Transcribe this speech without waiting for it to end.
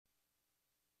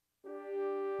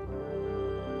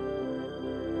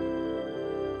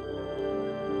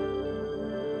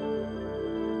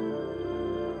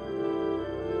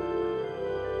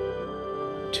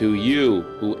To you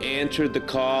who answered the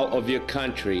call of your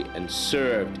country and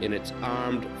served in its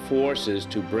armed forces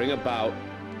to bring about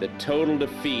the total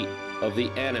defeat of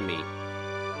the enemy,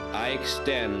 I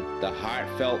extend the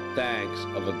heartfelt thanks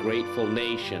of a grateful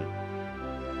nation.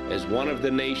 As one of the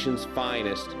nation's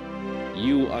finest,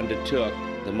 you undertook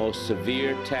the most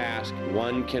severe task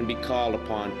one can be called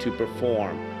upon to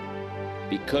perform.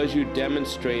 Because you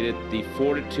demonstrated the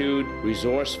fortitude,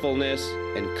 resourcefulness,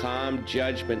 and calm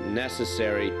judgment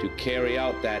necessary to carry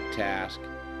out that task,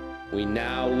 we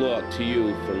now look to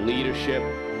you for leadership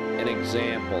and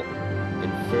example in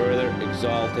further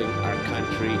exalting our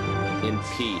country in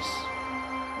peace.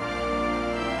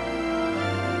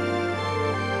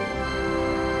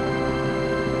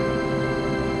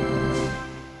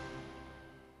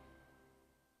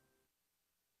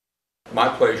 My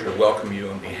pleasure to welcome you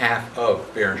on behalf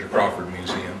of Behringer Crawford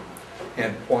Museum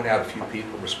and point out a few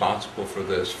people responsible for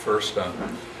this. First,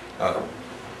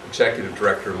 Executive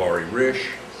Director Laurie Risch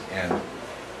and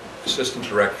Assistant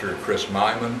Director Chris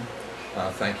Myman.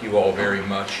 Thank you all very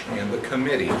much. And the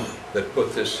committee that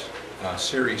put this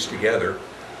series together,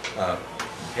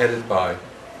 headed by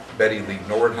Betty Lee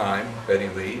Nordheim. Betty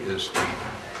Lee is the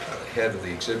head of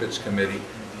the exhibits committee,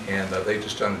 and they've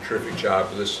just done a terrific job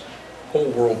with this whole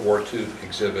World War II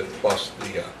exhibit, plus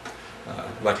the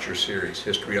lecture series,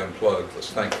 History Unplugged.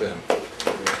 Let's thank them.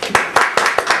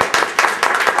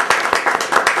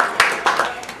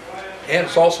 And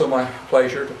it's also my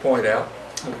pleasure to point out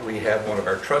that we have one of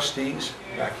our trustees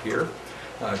back here,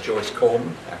 Joyce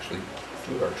Coleman, actually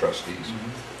two of our trustees,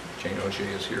 Jane Auger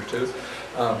is here too,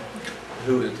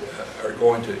 who are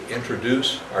going to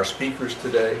introduce our speakers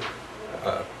today.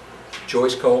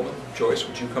 Joyce Coleman. Joyce,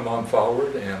 would you come on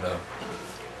forward, and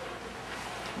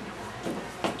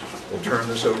we'll turn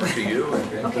this over to you.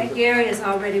 Okay, Gary has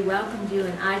already welcomed you,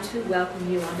 and I too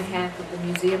welcome you on behalf of the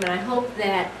museum, and I hope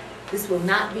that this will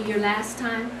not be your last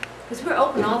time, because we're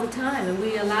open all the time, and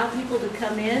we allow people to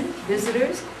come in,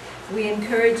 visitors. We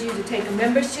encourage you to take a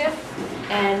membership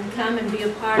and come and be a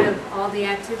part of all the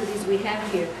activities we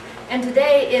have here. And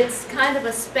today it's kind of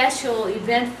a special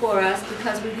event for us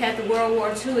because we've had the World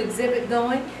War II exhibit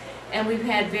going, and we've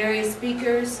had various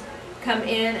speakers come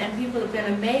in, and people have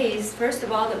been amazed, first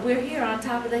of all, that we're here on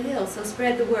top of the hill, so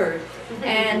spread the word.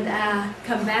 And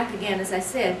come back again, as I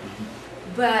said.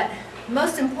 But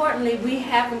most importantly, we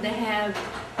happen to have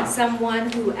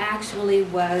someone who actually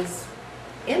was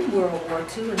in World War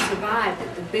II and survived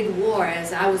it, the big war,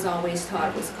 as I was always taught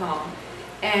it was called.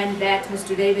 And that's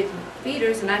Mr. David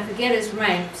Peters, and I forget his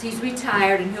rank. He's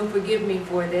retired, and he'll forgive me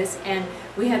for this. And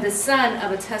we have the son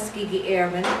of a Tuskagee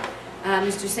Airman,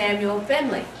 Mr. Samuel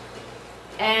Finley.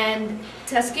 And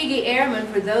Tuskagee Airmen,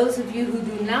 for those of you who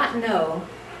do not know,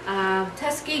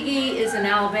 Tuskagee is in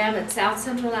Alabama, it's South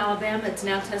Central Alabama. It's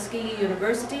now Tuskagee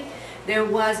University. There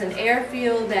was an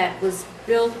airfield that was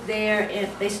built there.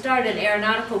 They started an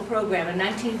aeronautical program in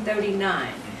 1939.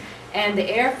 And the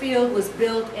airfield was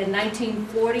built in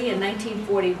 1940 and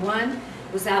 1941. It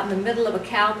was out in the middle of a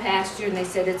cow pasture, and they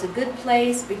said it's a good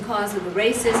place because of the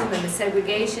racism and the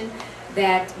segregation,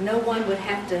 that no one would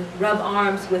have to rub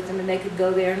arms with them and they could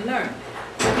go there and learn.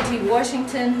 Booker T.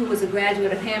 Washington, who was a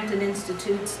graduate of Hampton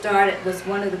Institute, was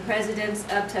one of the presidents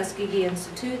of Tuskegee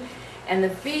Institute. And the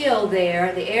field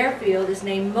there, the airfield, is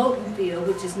named Moton Field,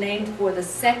 which is named for the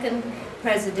second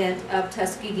president of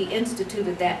Tuskegee Institute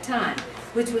at that time,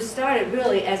 which was started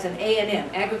really as an A&M,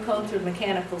 Agriculture and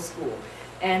Mechanical School.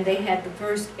 And they had the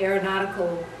first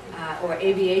aeronautical or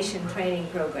aviation training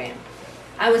program.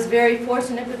 I was very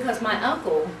fortunate because my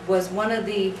uncle was one of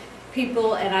the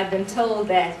people, and I've been told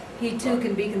that he too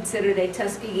can be considered a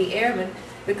Tuskegee Airman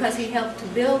because he helped to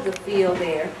build the field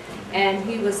there. And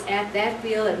he was at that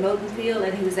field, at Moton Field,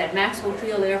 and he was at Maxwell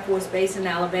Field Air Force Base in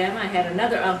Alabama. I had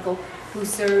another uncle who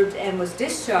served and was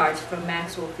discharged from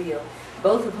Maxwell Field,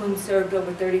 both of whom served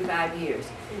over 35 years.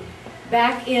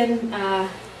 Back in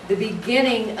the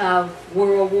beginning of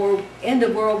end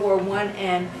of World War I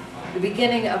and the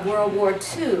beginning of World War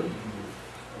II,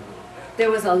 there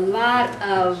was a lot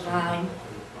of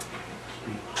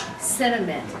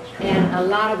sentiment and a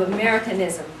lot of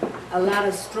Americanism, a lot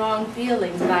of strong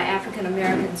feelings by African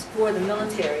Americans for the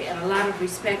military, and a lot of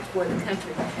respect for the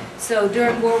country. So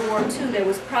during World War II, there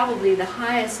was probably the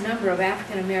highest number of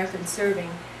African Americans serving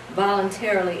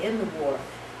voluntarily in the war.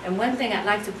 And one thing I'd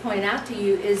like to point out to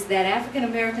you is that African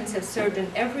Americans have served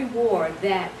in every war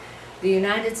that the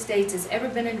United States has ever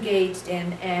been engaged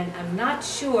in, and I'm not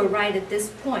sure right at this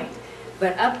point,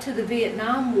 but up to the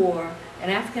Vietnam War, an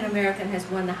African American has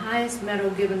won the highest medal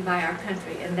given by our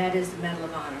country, and that is the Medal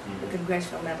of Honor, the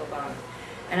Congressional Medal of Honor.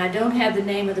 And I don't have the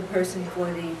name of the person for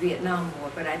the Vietnam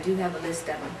War, but I do have a list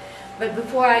of them. But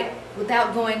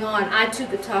without going on, I too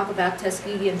could talk about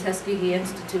Tuskagee and Tuskagee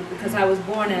Institute because I was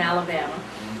born in Alabama.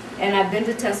 And I've been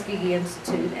to Tuskagee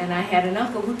Institute, and I had an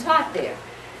uncle who taught there,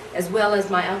 as well as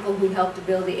my uncle who helped to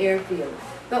build the airfield.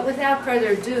 But without further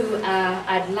ado,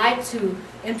 I'd like to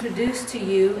introduce to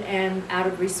you, and out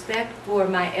of respect for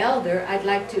my elder, I'd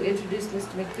like to introduce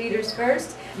Mr. McFeeters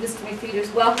first. Mr.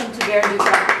 McFeeters, welcome to Vernon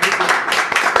Park.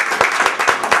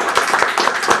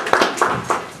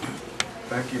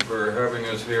 Thank you for having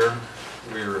us here.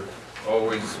 We're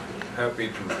always happy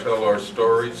to tell our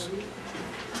stories.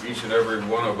 Each and every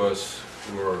one of us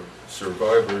who are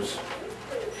survivors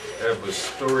have a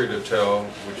story to tell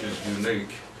which is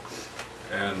unique,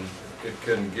 and it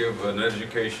can give an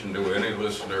education to any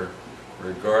listener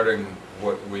regarding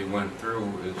what we went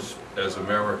through as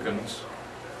Americans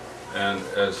and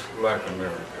as Black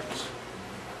Americans.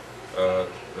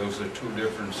 Those are two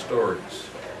different stories.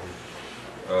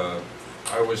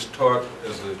 I was taught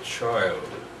as a child,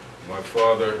 my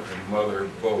father and mother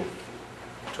both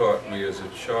taught me as a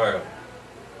child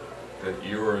that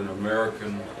you're an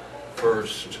American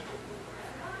first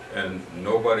and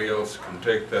nobody else can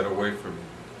take that away from you.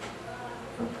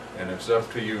 And it's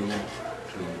up to you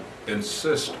to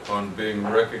insist on being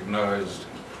recognized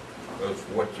of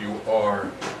what you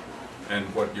are and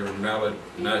what your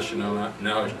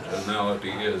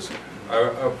nationality is. I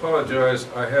apologize,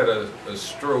 I had a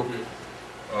stroke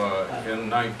in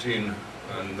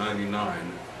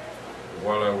 1999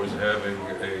 while I was having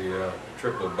a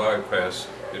triple bypass.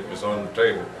 It was on the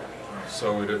table.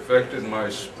 So it affected my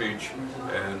speech,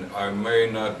 and I may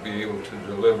not be able to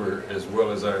deliver as well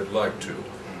as I'd like to.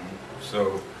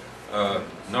 So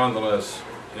nonetheless,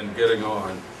 in getting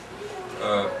on,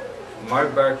 my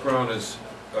background is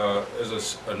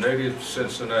as a native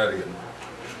Cincinnatian.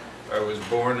 I was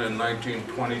born in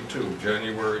 1922,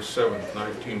 January 7th,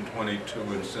 1922,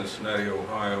 in Cincinnati,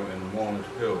 Ohio, in Walnut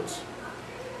Hills.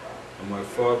 And my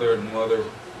father and mother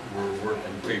were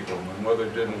working people. My mother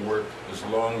didn't work as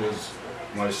long as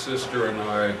my sister and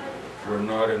I were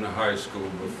not in high school.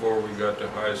 Before we got to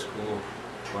high school,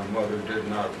 my mother did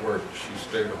not work. She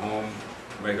stayed home,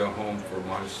 made a home for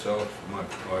myself, my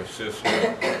sister,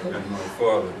 and my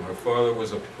father. My father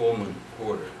was a Pullman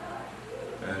porter,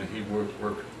 and he worked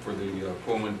for the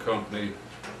Pullman Company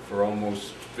for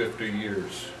almost 50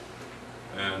 years.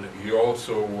 And he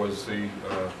also was the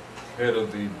head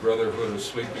of the Brotherhood of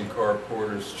Sleeping Car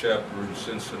Porters chapter in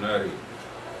Cincinnati,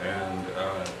 and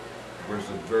was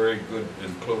a very good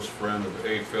and close friend of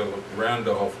A. Philip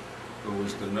Randolph, who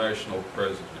was the national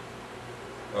president.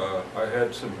 I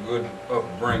had some good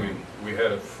upbringing. We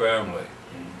had a family.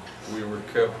 We were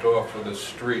kept off of the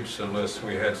streets unless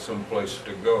we had some place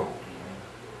to go.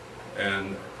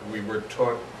 And we were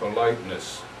taught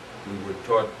politeness. We were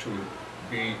taught to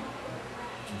be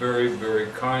very, very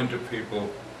kind to people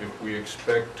if we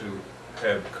expect to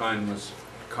have kindness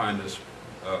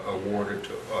awarded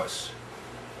to us.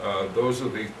 Those are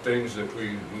the things that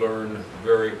we learn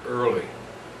very early.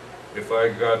 If I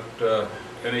got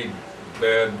any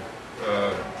bad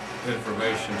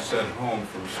information sent home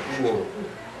from school,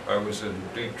 I was in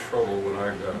deep trouble when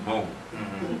I got home.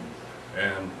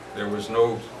 And there was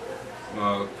no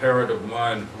parent of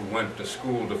mine who went to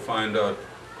school to find out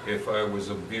if I was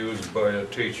abused by a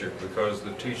teacher, because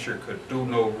the teacher could do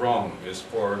no wrong as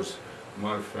far as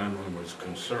my family was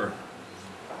concerned.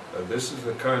 This is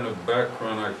the kind of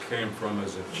background I came from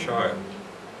as a child.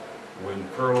 When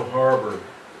Pearl Harbor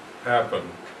happened,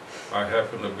 I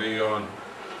happened to be on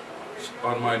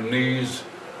my knees,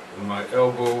 and my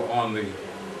elbow on the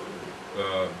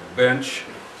bench,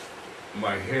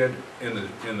 my head in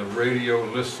the radio,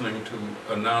 listening to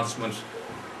announcements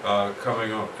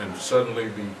coming up, and suddenly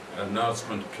the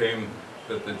announcement came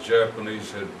that the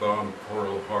Japanese had bombed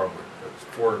Pearl Harbor. It was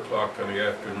 4 o'clock in the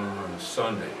afternoon on a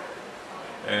Sunday,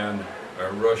 and I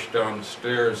rushed down the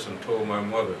stairs and told my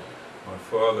mother. My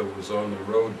father was on the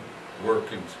road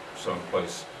working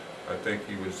someplace. I think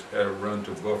he had a run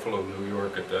to Buffalo, New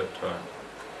York at that time.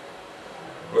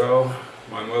 Well,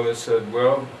 my mother said,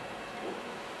 well,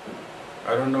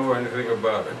 I don't know anything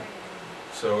about it.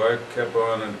 So I kept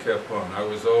on and kept on. I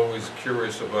was always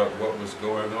curious about what was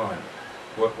going on.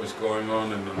 What was going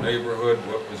on in the neighborhood,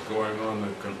 what was going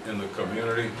on in the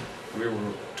community. We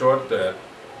were taught that.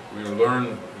 We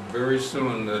learned very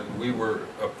soon that we were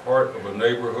a part of a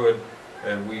neighborhood,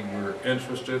 and we were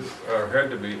interested, or had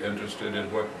to be interested, in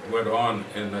what went on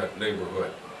in that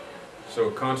neighborhood. So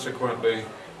consequently,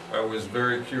 I was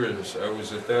very curious. I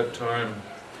was at that time,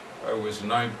 I was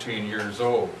 19 years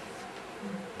old.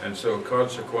 And so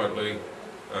consequently,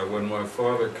 when my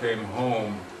father came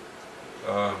home,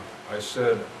 I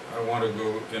said, I want to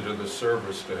go into the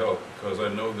service to help because I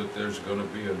know that there's going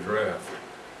to be a draft.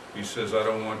 He says, I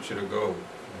don't want you to go.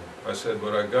 I said,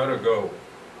 but I got to go.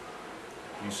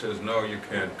 He says, no, you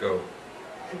can't go.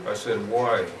 I said,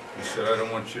 why? He said, I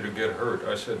don't want you to get hurt.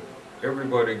 I said,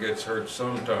 everybody gets hurt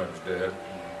sometimes, Dad.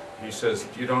 He says,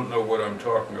 you don't know what I'm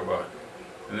talking about.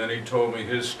 And then he told me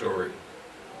his story.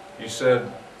 He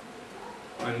said,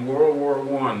 in World War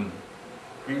I,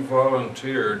 he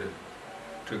volunteered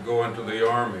to go into the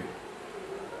Army.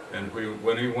 And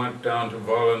when he went down to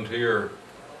volunteer,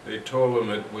 they told him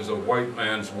it was a white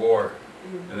man's war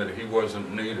and that he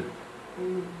wasn't needed.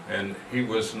 And he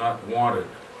was not wanted.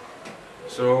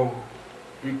 So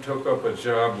he took up a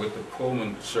job with the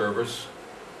Pullman service,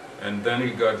 and then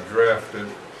he got drafted.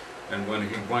 And when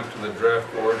he went to the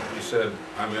draft board, he said,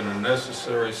 I'm in a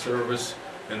necessary service,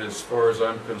 and as far as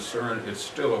I'm concerned, it's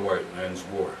still a white man's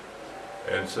war.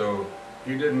 And so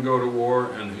he didn't go to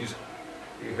war, and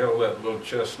he held that little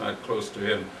chestnut close to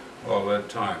him all that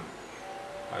time.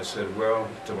 I said, well,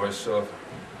 to myself,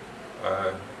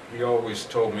 he always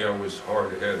told me I was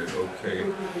hard-headed. Okay,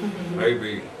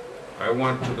 maybe. I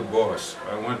went to the boss.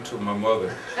 I went to my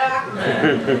mother.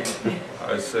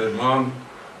 I said, Mom,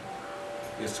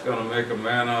 it's going to make a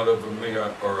man out of me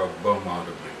or a bum out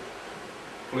of me.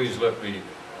 Please let me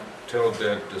tell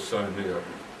Dad to sign me up.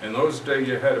 In those days,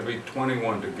 you had to be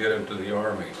 21 to get into the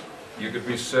Army. You could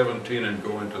be 17 and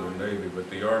go into the Navy, but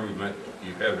the Army meant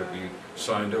you had to be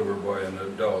signed over by an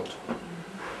adult.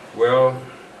 Well,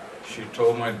 she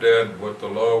told my dad what the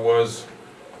law was,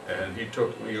 and he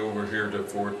took me over here to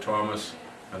Fort Thomas,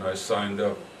 and I signed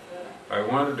up. I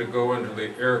wanted to go into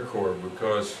the Air Corps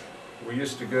because we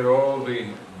used to get all the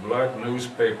black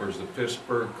newspapers, the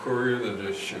Pittsburgh Courier,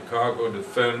 the Chicago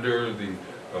Defender, the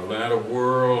Atlanta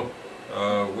World.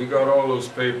 We got all those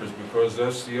papers because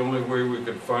that's the only way we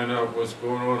could find out what's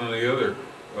going on in the other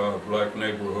black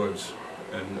neighborhoods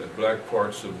and black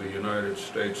parts of the United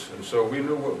States. And so we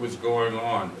knew what was going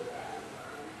on.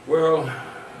 Well,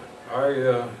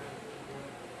 I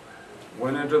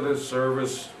went into the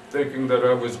service thinking that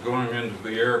I was going into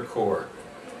the Air Corps.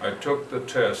 I took the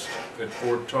test at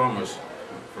Fort Thomas.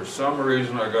 For some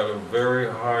reason, I got a very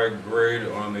high grade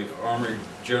on the Army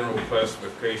General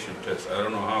Classification test. I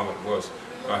don't know how it was.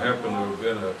 I happened to have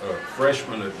been a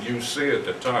freshman at UC at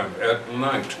the time, at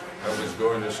night. I was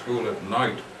going to school at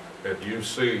night at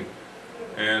UC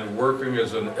and working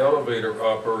as an elevator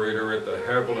operator at the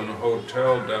Haviland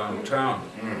Hotel downtown.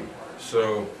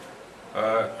 So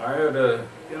I had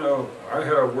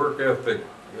a work ethic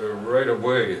right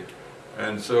away.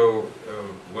 And so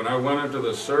when I went into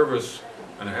the service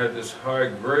and I had this high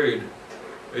grade,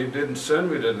 they didn't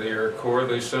send me to the Air Corps,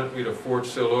 they sent me to Fort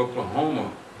Sill,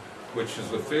 Oklahoma, which is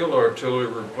the Field Artillery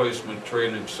Replacement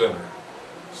Training Center.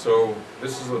 So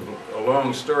this is a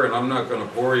long story, and I'm not going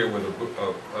to bore you with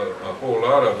a whole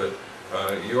lot of it.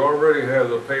 You already have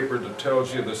the paper that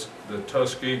tells you the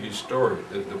Tuskagee story.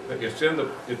 It's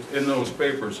in those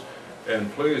papers,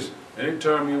 and please,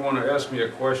 anytime you want to ask me a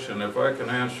question, if I can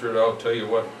answer it, I'll tell you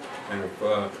what. And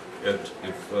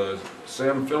if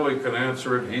Sam Philly can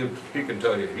answer it, he can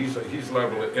tell you. He's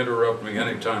liable to interrupt me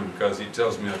anytime because he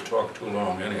tells me I talk too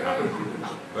long anyhow.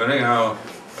 But anyhow,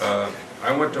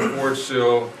 I went to Fort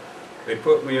Sill. They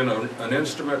put me in an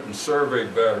instrument and survey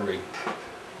battery.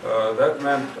 That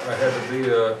meant I had to be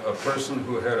a person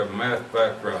who had a math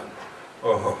background.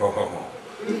 Oh,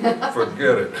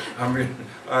 forget it. I mean,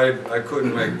 I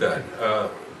couldn't make that.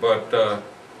 But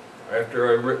after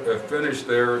I finished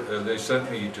there, they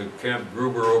sent me to Camp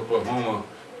Gruber, Oklahoma,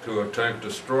 to a tank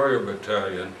destroyer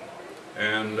battalion.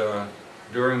 And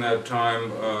during that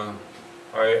time,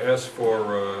 I asked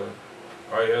for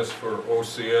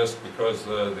OCS because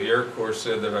the Air Corps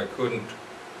said that I couldn't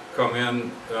come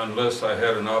in unless I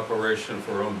had an operation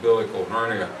for umbilical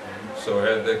hernia. So I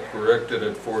had that corrected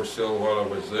at Fort Sill while I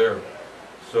was there.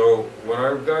 So when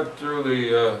I got through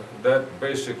that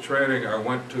basic training, I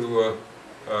went to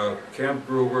Camp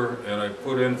Gruber and I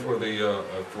put in for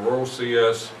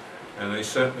OCS, and they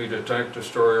sent me to Tank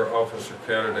Destroyer Officer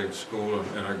Candidate School,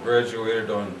 and I graduated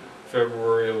on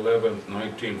February 11th,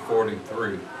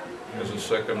 1943 as a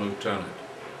second lieutenant.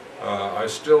 I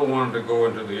still wanted to go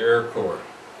into the Air Corps.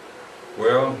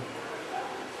 Well,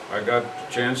 I got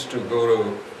the chance to go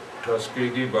to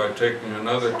Tuskagee by taking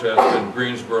another test in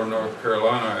Greensboro, North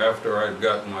Carolina after I'd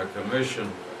gotten my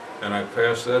commission, and I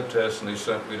passed that test and they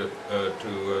sent me to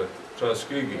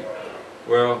Tuskagee.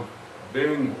 Well,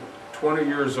 being 20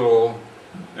 years old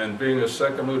and being a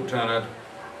second lieutenant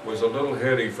was a little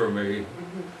heady for me,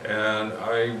 and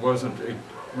I wasn't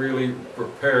really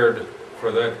prepared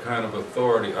for that kind of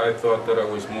authority. I thought that I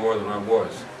was more than I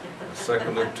was.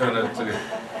 Second lieutenant to...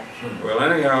 Well,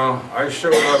 anyhow, I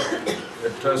showed up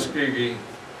at Tuskagee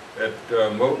at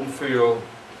Moton Field,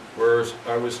 where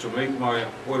I was to meet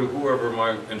whoever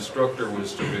my instructor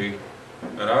was to be.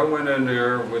 And I went in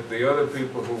there with the other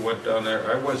people who went down there.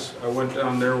 I went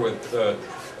down there with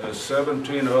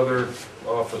 17 other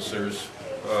officers,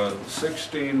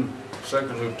 16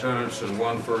 second lieutenants and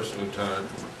 1 first lieutenant.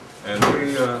 And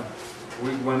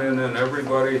we went in and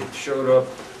everybody showed up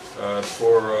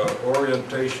for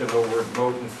orientation over at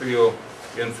Moton Field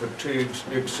in fatigues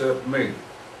except me.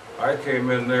 I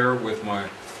came in there with my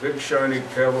big shiny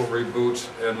cavalry boots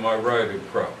and my riding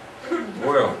crop.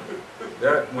 Well,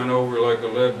 that went over like a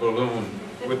lead balloon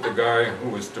with the guy who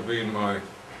was to be my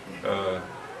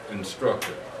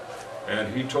instructor.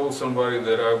 And he told somebody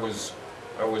that I was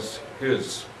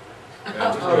his.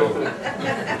 And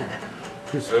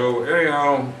so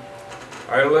anyhow,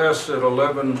 I lasted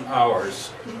 11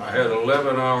 hours. I had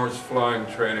 11 hours flying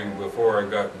training before I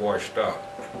got washed out.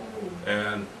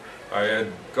 And I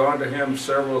had gone to him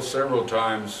several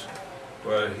times,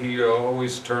 but he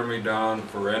always turned me down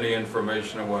for any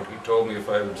information I want. He told me if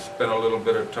I had spent a little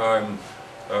bit of time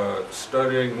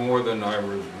studying more than I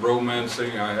was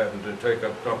romancing. I happened to take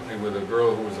up company with a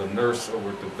girl who was a nurse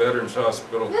over at the Veterans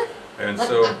Hospital, and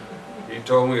so he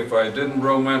told me if I didn't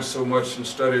romance so much and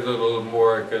studied a little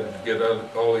more, I could get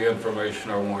all the information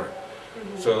I wanted.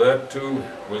 So that too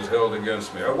was held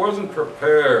against me. I wasn't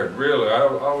prepared, really. I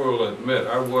will admit,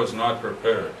 I was not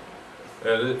prepared.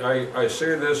 And I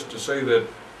say this to say that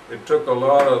it took a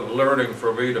lot of learning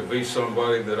for me to be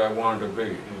somebody that I wanted to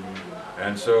be.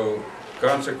 And so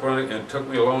consequently, it took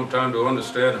me a long time to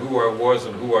understand who I was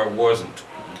and who I wasn't.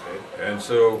 And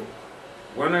so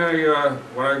when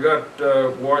I got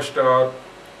washed out,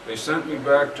 they sent me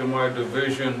back to my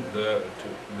division, the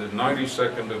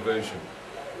 92nd Division.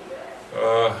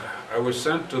 I was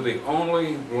sent to the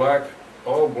only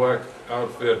all-black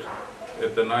outfit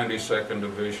at the 92nd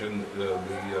Division, the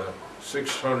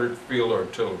 600 Field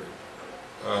Artillery.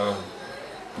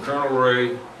 Colonel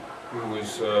Ray, who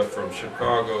was from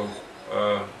Chicago,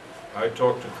 I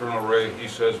talked to Colonel Ray. He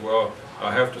says, well,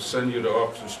 I have to send you to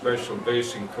Officer Special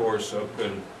Basing Course up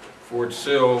in Fort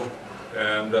Sill,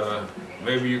 and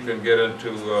maybe you can get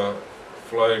into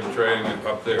flying training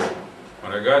up there.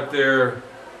 When I got there,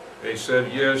 they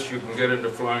said, yes, you can get into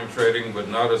flying training, but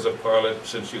not as a pilot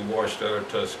since you washed out of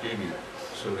Tuskegee.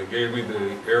 So they gave me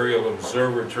the aerial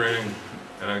observer training,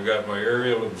 and I got my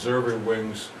aerial observer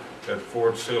wings at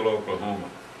Fort Sill, Oklahoma.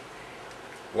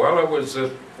 While I was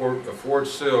at Fort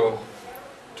Sill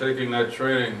taking that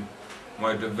training,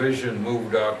 my division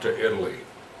moved out to Italy.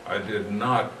 I did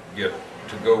not get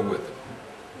to go with it.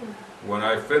 When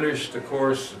I finished the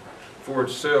course at Fort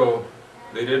Sill,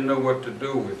 they didn't know what to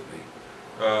do with me.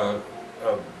 The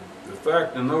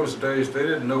fact in those days, they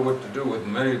didn't know what to do with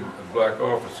many black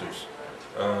officers.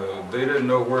 They didn't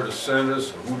know where to send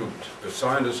us, who to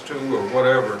assign us to, or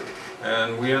whatever.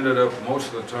 And we ended up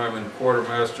most of the time in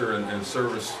quartermaster and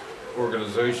service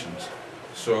organizations.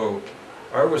 So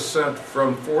I was sent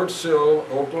from Fort Sill,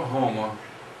 Oklahoma,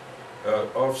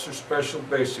 Officer Special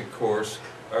Basic Course.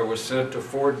 I was sent to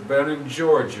Fort Benning,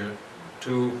 Georgia,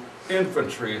 to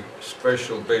Infantry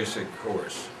Special Basic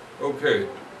Course. Okay,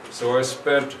 so I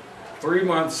spent 3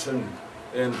 months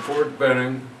in Fort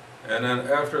Benning, and then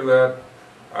after that,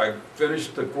 I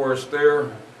finished the course there.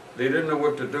 They didn't know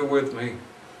what to do with me,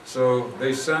 so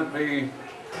they sent me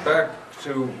back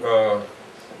to,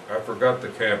 I forgot the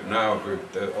camp now, but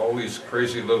all these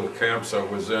crazy little camps I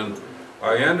was in.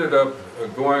 I ended up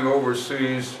going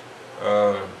overseas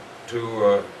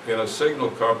in a signal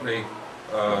company,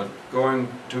 going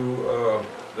to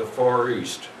the Far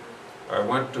East. I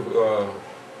went to,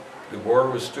 the war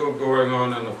was still going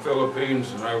on in the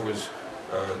Philippines, and I was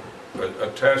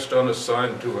attached on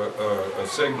assigned to a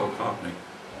signal company.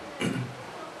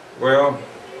 Well,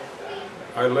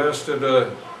 I lasted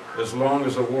as long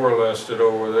as the war lasted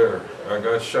over there. I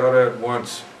got shot at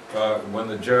once when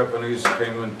the Japanese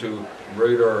came into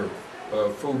radar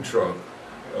food truck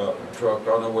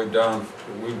on the way down.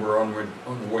 We were on the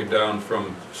way down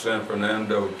from San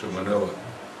Fernando to Manila.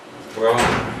 Well,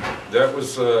 that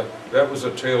was a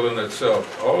tale in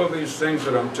itself. All of these things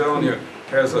that I'm telling you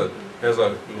has a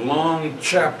long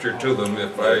chapter to them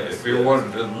if you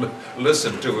wanted to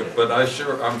listen to it. But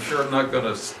I'm sure not going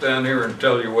to stand here and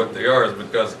tell you what they are,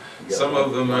 because some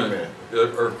of them are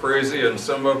crazy and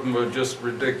some of them are just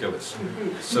ridiculous.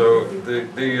 So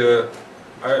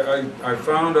I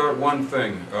found out one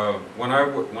thing when I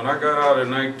got out in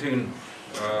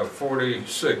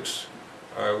 1946.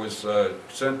 I was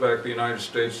sent back to the United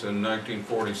States in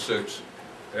 1946,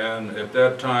 and at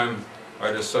that time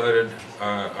I decided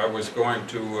I was going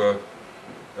to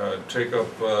take up,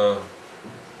 well,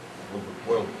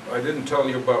 I didn't tell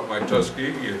you about my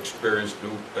Tuskegee experience,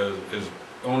 is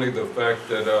only the fact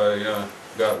that I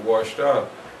got washed out.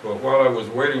 But while I was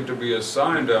waiting to be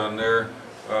assigned down there,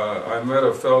 I met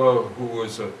a fellow who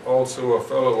was also a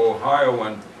fellow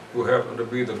Ohioan who happened to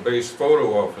be the base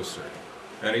photo officer.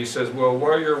 And he says, well,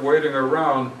 while you're waiting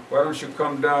around, why don't you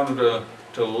come down to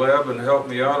the lab and help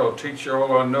me out? I'll teach you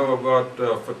all I know about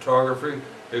photography.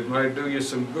 It might do you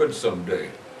some good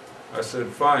someday. I said,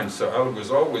 fine. So I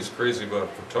was always crazy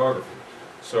about photography.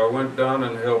 So I went down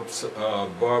and helped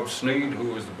Bob Sneed,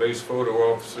 who was the base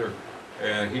photo officer,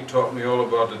 and he taught me all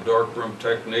about the darkroom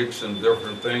techniques and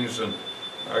different things, and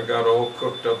I got all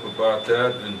cooked up about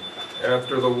that. And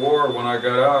after the war, when I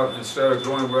got out, instead of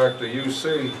going back to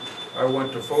UC, I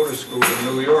went to photo school in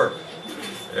New York.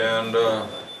 And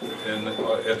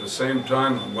at the same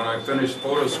time, when I finished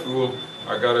photo school,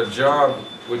 I got a job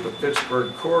with the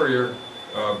Pittsburgh Courier,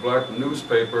 black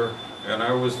newspaper, and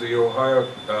I was the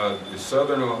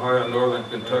Southern Ohio, Northern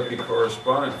Kentucky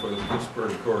correspondent for the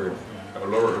Pittsburgh Courier. I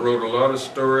wrote a lot of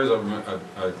stories.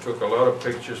 I took a lot of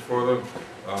pictures for them.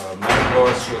 My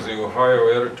boss was the Ohio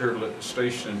editor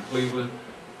stationed in Cleveland.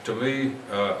 To me,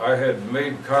 I had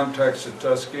made contacts at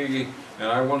Tuskegee, and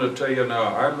I want to tell you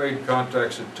now, I made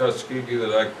contacts at Tuskegee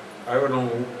that I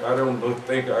don't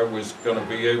think I was going to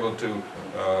be able to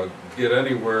get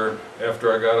anywhere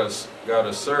after I got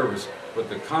a service. But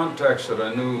the contacts that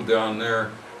I knew down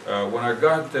there, when I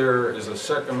got there as a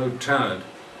second lieutenant,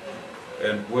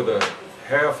 and with a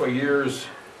half a year's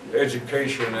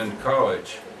education in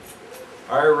college,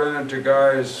 I ran into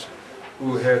guys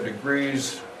who had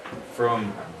degrees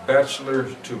from bachelor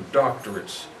to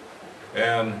doctorates,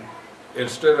 and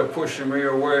instead of pushing me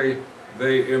away,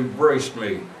 they embraced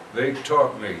me, they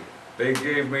taught me, they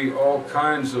gave me all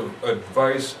kinds of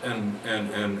advice and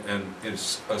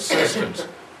assistance.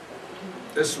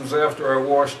 This was after I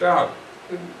washed out,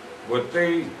 but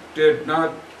they did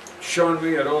not shun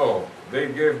me at all. They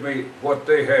gave me what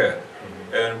they had,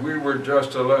 and we were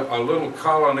just a little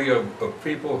colony of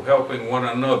people helping one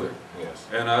another. Yes.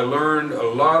 And I learned a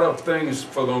lot of things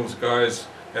from those guys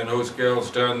and those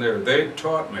gals down there. They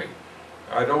taught me.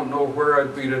 I don't know where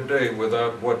I'd be today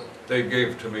without what they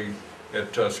gave to me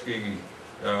at Tuskegee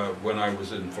when I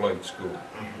was in flight school.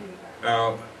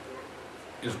 Now,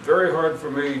 it's very hard for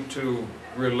me to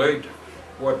relate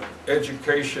what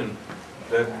education,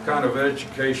 that kind of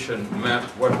education meant,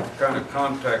 what kind of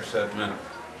contacts that meant.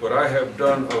 But I have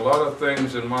done a lot of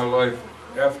things in my life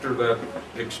after that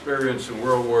experience in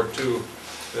World War II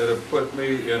that have put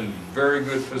me in very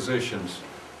good positions.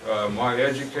 My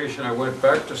education, I went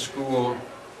back to school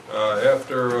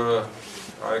after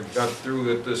I got through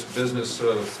with this business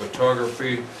of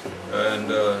photography,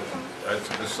 and I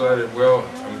decided, well,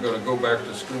 I'm going to go back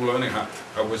to school anyhow.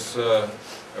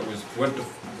 Went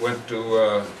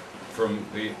to from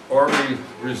the Army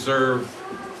Reserve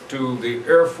to the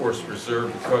Air Force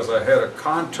Reserve because I had a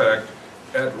contact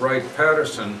at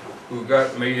Wright-Patterson who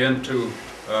got me into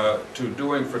to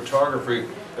doing photography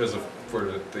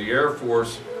for the Air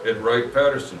Force at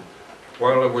Wright-Patterson.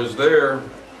 While I was there,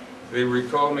 they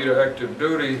recalled me to active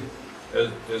duty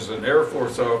as an Air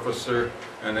Force officer,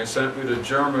 and they sent me to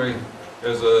Germany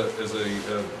as a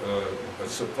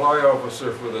supply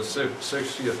officer for the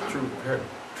 60th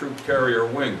Troop Carrier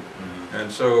Wing.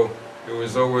 And so it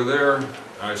was over there.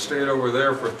 I stayed over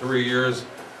there for 3 years,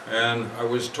 and I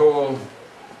was told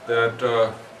that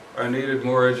I needed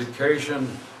more education,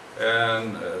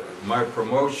 and my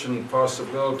promotion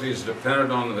possibilities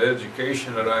depended on the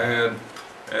education that I had,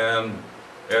 and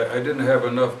I didn't have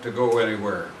enough to go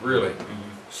anywhere, really.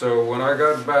 So when I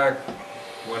got back,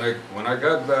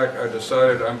 I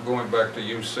decided I'm going back to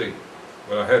UC.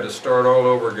 But I had to start all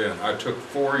over again. I took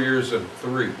 4 years and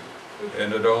 3,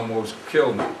 and it almost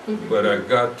killed me, but I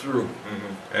got through.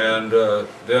 And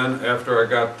then after I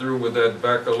got through with that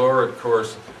baccalaureate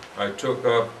course, I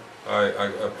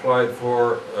applied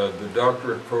for the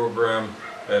doctorate program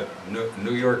at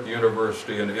New York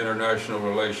University in International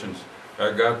Relations.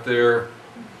 I got there.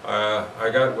 I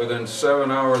got within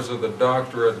 7 hours of the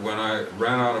doctorate when I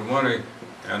ran out of money,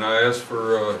 and I asked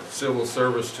for civil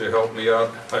service to help me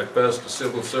out. I passed the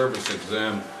civil service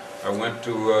exam.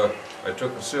 I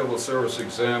took a civil service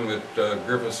exam at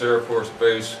Griffiths Air Force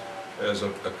Base as a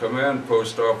command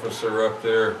post officer up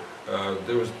there.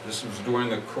 This was during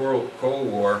the Cold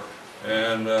War,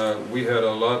 and we had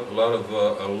a lot of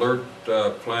alert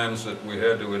plans that we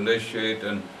had to initiate,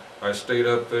 and I stayed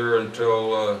up there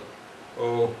until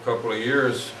a couple of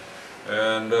years,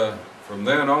 and from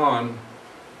then on,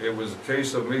 it was a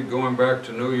case of me going back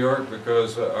to New York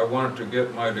because I wanted to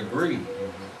get my degree.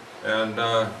 And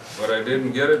but I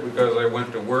didn't get it because I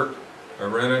went to work. I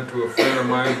ran into a friend of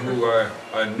mine who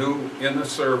I knew in the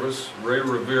service, Ray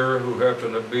Rivera, who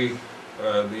happened to be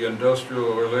the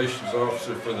Industrial Relations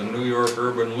Officer for the New York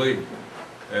Urban League.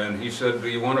 And he said, "Do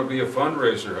you want to be a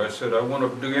fundraiser?" I said, "I want to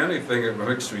do anything that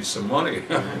makes me some money."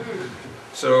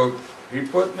 So he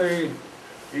put me,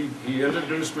 he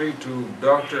introduced me to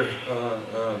Dr.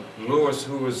 Lewis,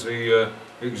 who was the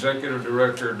executive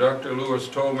director. Dr. Lewis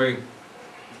told me,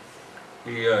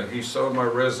 he saw my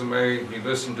resume, he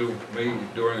listened to me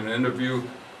during an interview,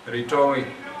 and he told me,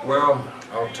 "Well,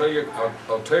 I'll tell you,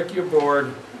 I'll take you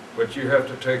aboard, but you have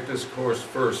to take this course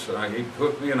first." And he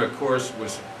put me in a course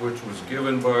which was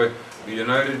given by the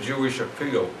United Jewish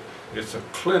Appeal. It's a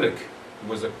clinic, it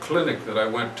was a clinic that I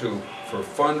went to for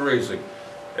fundraising.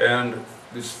 And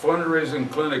this fundraising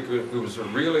clinic, it was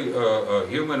really a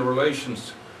human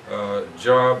relations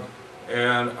job,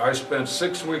 and I spent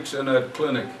 6 weeks in that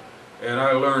clinic. And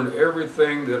I learned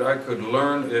everything that I could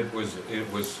learn.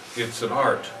 It's an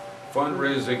art.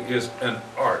 Fundraising is an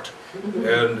art.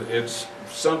 And it's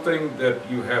something that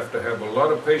you have to have a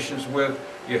lot of patience with.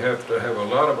 You have to have a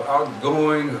lot of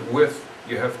outgoing with.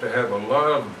 You have to have a lot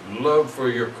of love for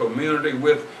your community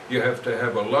with. You have to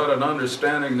have a lot of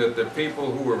understanding that the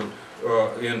people who are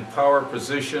in power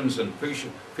positions and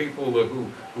people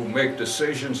who make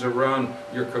decisions around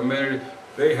your community,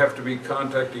 they have to be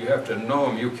contacted. You have to know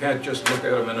them. You can't just look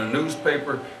at them in a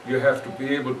newspaper. You have to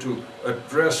be able to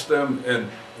address them and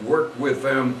work with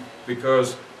them,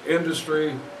 because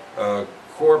industry,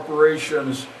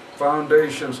 corporations,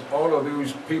 foundations, all of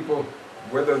these people,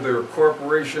 whether they're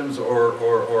corporations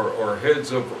or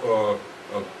heads of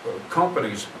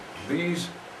companies, these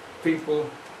people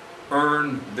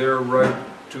earn their right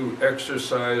to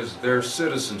exercise their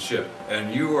citizenship,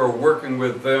 and you are working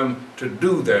with them to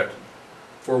do that,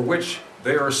 for which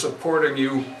they are supporting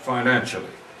you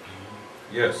financially.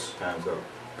 Yes. Time's up.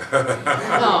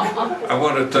 I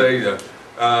want to tell you,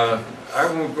 I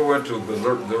won't go into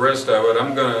the rest of it.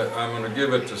 I'm gonna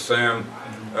give it to Sam.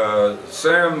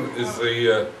 Sam is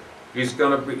he's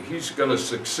gonna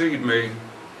succeed me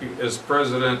as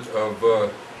president of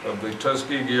the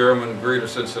Tuskagee Airmen Greater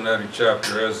Cincinnati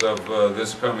chapter as of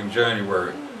this coming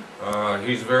January.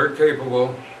 He's very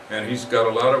capable, and he's got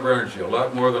a lot of energy, a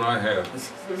lot more than I have.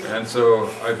 And so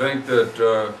I think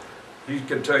that he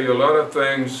can tell you a lot of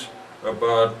things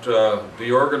about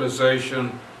the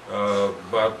organization,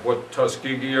 about what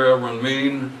Tuskagee Airmen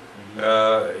mean.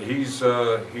 He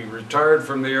retired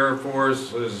from the Air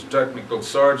Force as technical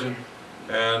sergeant,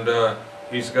 and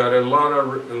he's got a lot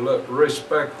of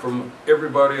respect from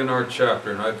everybody in our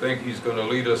chapter, and I think he's going to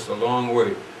lead us a long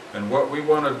way. And what we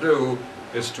want to do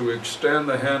is to extend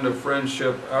the hand of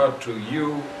friendship out to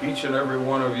you, each and every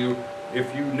one of you.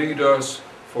 If you need us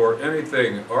for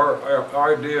anything, our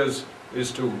idea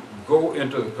is to go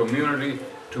into the community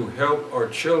to help our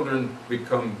children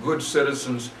become good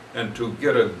citizens and to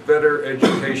get a better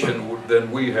education than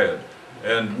we had.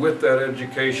 And with that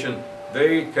education,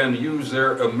 they can use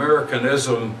their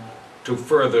Americanism to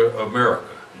further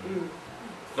America.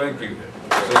 Thank you.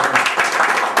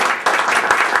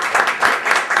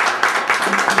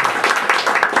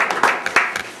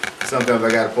 Sometimes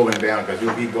I got to pull him down because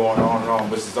you'll be going on and on,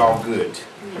 but it's all good.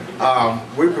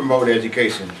 We promote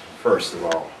education, first of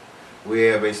all. We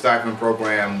have a stipend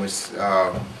program which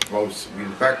promotes,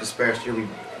 in fact, this past year we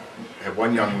had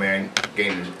one young man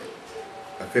gain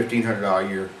a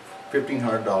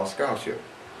 $1,500 scholarship.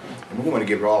 And we want to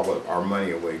give all of our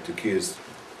money away to kids,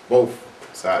 both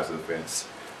sides of the fence,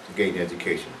 to gain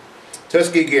education.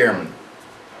 Tuskegee Airmen,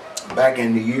 back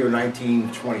in the year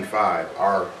 1925,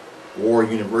 our War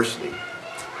University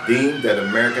deemed that an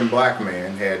American black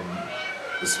man had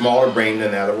a smaller brain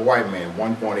than that of a white man,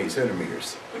 1.8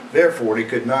 centimeters. Therefore, they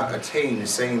could not attain the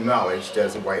same knowledge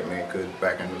as a white man could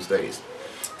back in those days.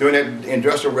 During that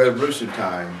Industrial Revolution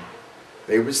time,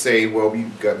 they would say, well, we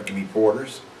can be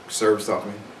porters, serve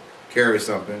something, carry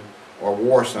something, or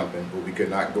war something, but we could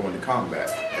not go into combat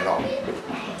at all.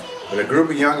 But a group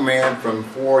of young men from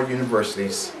 4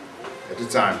 universities at the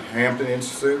time, Hampton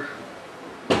Institute,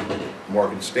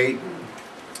 Morgan State,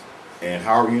 and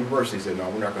Howard University, said, no,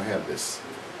 we're not going to have this.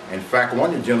 In fact,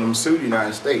 one of the gentlemen sued the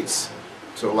United States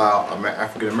to allow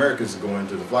African Americans to go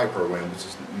into the flight program, which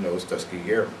is, is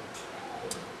Tuskegee Airmen.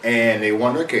 And they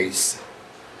won their case.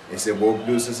 They said, we'll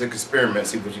do this as an experiment,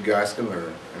 see what you guys can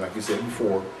learn. And like you said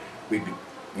before, we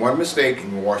one mistake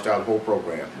and you washed out the whole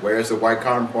program. Whereas the white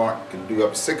counterpart can do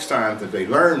up to 6 times if they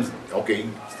learn, okay,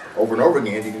 over and over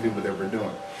again, you can do whatever they're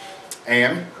doing.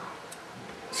 And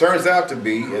turns out to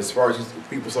be, as far as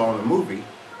people saw in the movie,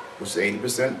 which is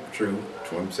 80% true,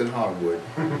 20% Hollywood,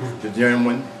 the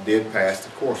gentleman did pass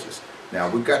the courses. Now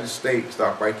we've got to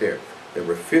stop right there. There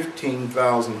were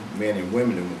 15,000 men and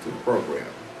women who went through the program.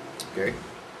 Okay,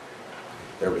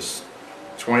 there was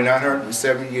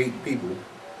 2,978 people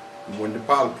who went to the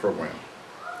pilot program.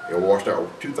 They washed out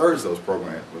over 2/3 of those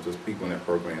programs with those people in that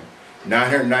program.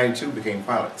 992 became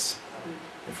pilots,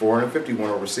 and 450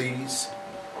 went overseas.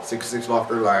 66 lost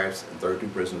their lives, and 32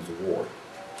 prisoners of war.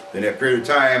 In that period of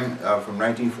time, from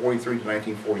 1943 to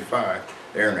 1945,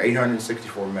 they earned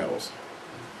 864 medals.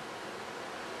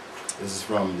 This is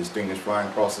from Distinguished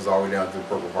Flying Crosses all the way down to the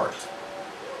Purple Heart.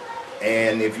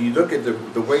 And if you look at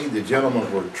the way the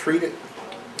gentlemen were treated,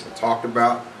 talked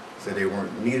about, said they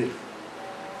weren't needed,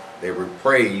 they were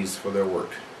praised for their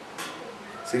work.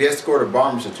 See, they escorted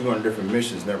bombers to 200 different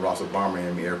missions, never lost a bomber in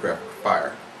enemy aircraft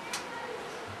fire.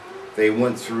 They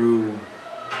went through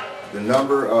the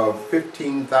number of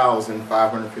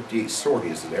 15,558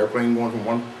 sorties, an airplane going from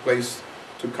one place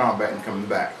to combat and coming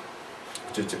back,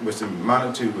 which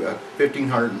amounted to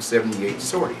 1,578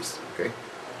 sorties. Okay.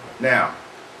 Now,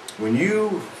 when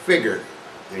you figure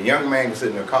the young man can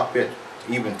sit in a cockpit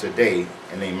even today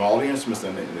and name all the instruments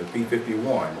in the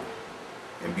P-51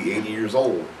 and be 80 years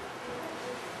old,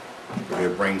 their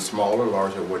brains smaller,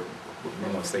 larger, what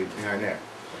you want to say behind that.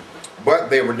 But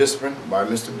they were disciplined by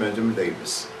Mr. Benjamin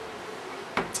Davis.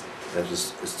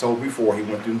 As it's told before, he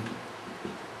went to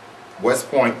West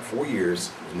Point 4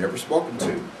 years, was never spoken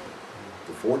to.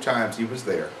 The 4 times he was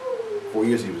there, 4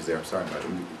 years he was there, I'm sorry,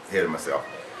 I'm ahead of myself.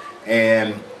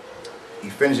 And he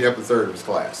finished up a 3rd of his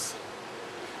class.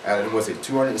 Out of,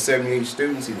 278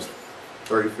 students, he was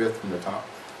 35th from the top.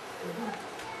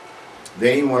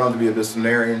 Then he went on to be a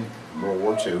disciplinarian in World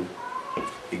War II.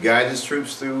 He guided his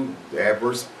troops through the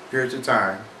adverse periods of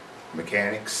time,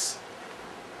 mechanics,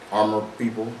 armor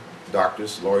people,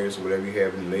 doctors, lawyers, whatever you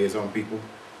have, and liaison people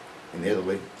in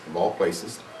Italy, of all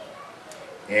places.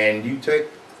 And you take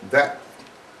that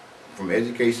from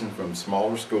education from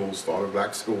smaller schools, smaller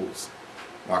black schools,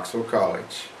 Knoxville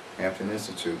College, Hampton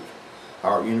Institute,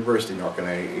 Howard University, North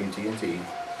Carolina, AT&T,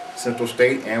 Central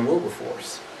State, and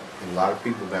Wilberforce. And a lot of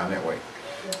people down that way.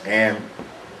 And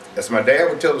as my dad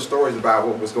would tell the stories about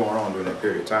what was going on during that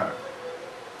period of time.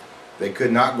 They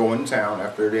could not go in town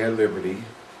after they had liberty.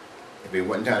 If they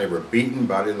went in town, they were beaten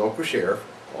by the local sheriff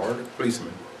or the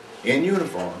policeman in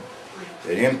uniform.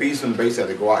 The MPs from the base had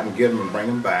to go out and get them and bring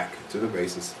them back to the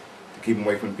bases to keep them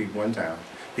away from the people in town.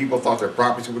 People thought their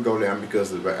properties would go down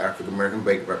because of the African-American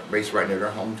base right near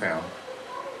their hometown.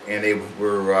 And they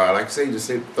were, like I say, just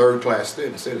 3rd-class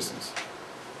citizens.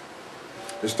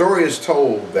 The story is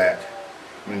told that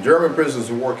when German prisoners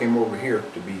of war came over here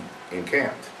to be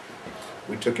encamped,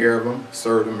 we took care of them,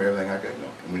 served them, everything like that. And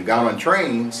when we got on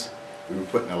trains, we were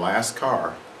put in the last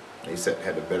car. They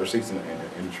had the better seats in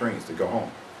the trains to go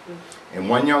home. And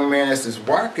one young man asked us,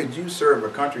 why could you serve a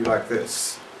country like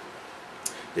this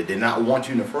that did not want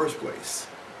you in the first place?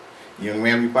 The young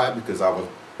man replied, because I was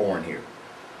born here.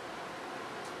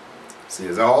 See,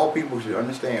 as all people should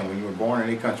understand, when you were born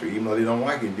in a country, even though they don't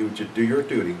like you, do your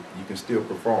duty, you can still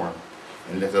perform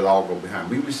and let that all go behind.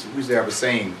 We used to have a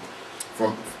saying,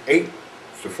 from 8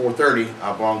 to 4:30,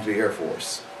 I belong to the Air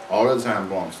Force. All of the time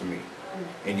belongs to me.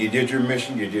 And you did your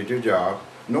mission, you did your job,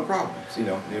 no problems, you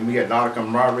know. And we had a lot of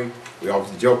camaraderie. We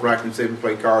always joke around and say we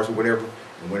played cards or whatever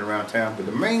and went around town. But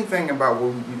the main thing about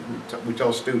what we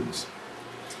tell students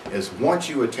is once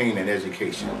you attain an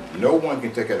education, no one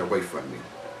can take it away from you,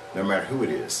 no matter who it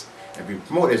is. And we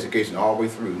promote education all the way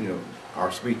through, you know,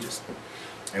 our speeches.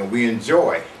 And we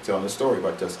enjoy telling the story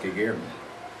about Tuskagee Airmen.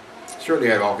 Sure, they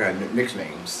had all kinds of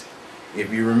nicknames.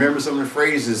 If you remember some of the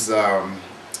phrases,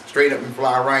 straight up and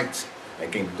fly right,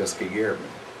 that came from Tuskagee Airmen.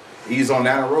 Ease on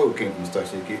down the road came from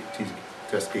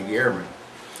Tuskagee Airmen.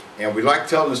 And we like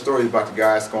telling the stories about the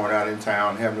guys going out in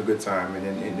town, having a good time,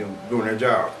 and doing their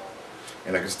job.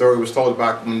 And like a story was told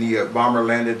about when the bomber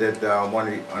landed at on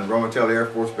Rometel Air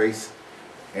Force Base,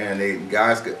 and the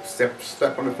guys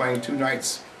stepped on the plane 2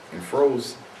 nights and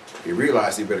froze. They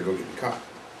realized they better go get the cot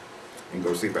and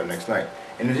go sleep that next night.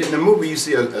 And in the movie, you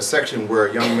see a section where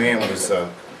a young man was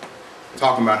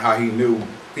talking about how he knew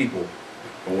people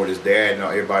and what his dad and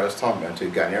everybody else talking about until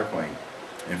he got in an airplane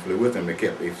and flew with him.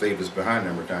 They saved us behind a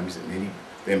number of times. And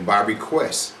then by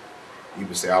request, he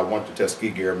would say, I want the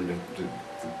Tuskegee Airmen to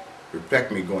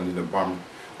protect me going to the bomb,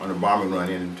 on the bombing run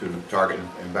into the target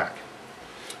and back.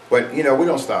 But you know, we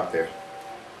don't stop there.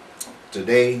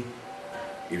 Today,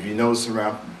 If you notice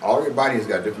around, all everybody has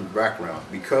got different backgrounds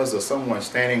because of someone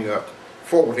standing up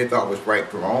for what they thought was right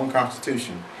for our own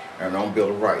Constitution and our own Bill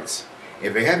of Rights.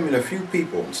 If there hadn't been a few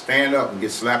people stand up and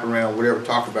get slapped around, whatever,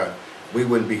 talk about it, we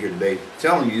wouldn't be here today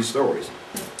telling you these stories.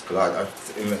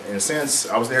 Because in a sense,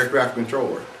 I was the air traffic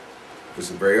controller, which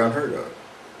is very unheard of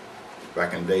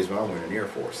back in the days when I went in the Air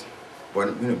Force. But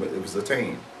it was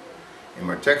attained. And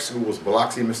my tech school was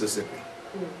Biloxi, Mississippi.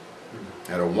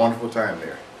 Had a wonderful time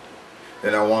there.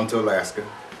 Then I went to Alaska.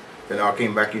 Then I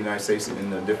came back to the United States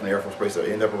in a different Air Force place. I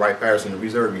ended up in Wright-Patterson, the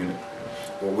reserve unit.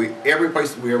 Well, every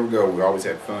place that we ever go, we always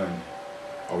had fun.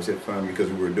 Always had fun because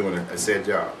we were doing a set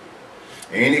job.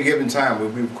 At any given time, we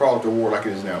would call it the war like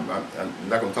it is now. I'm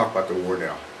not going to talk about the war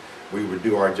now. We would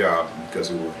do our job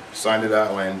because we were signed to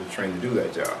that land and trained to do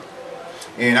that job.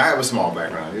 And I have a small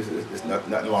background. It's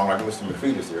nothing long like Mr.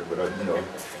 McFeeters here, but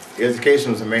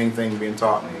education was the main thing being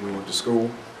taught, and we went to school.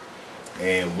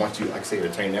 And once you, like I say,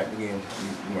 attain that again,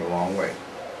 you went a long way.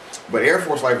 But Air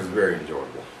Force life is very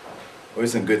enjoyable. Well,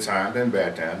 it's in good times and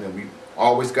bad times, and we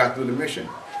always got through the mission.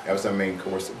 That was our main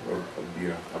course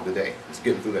of the day. It's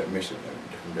getting through that mission every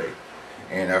different day.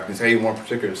 And I can tell you one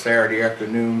particular Saturday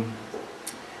afternoon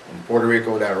in Puerto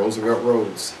Rico down Roosevelt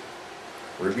Roads,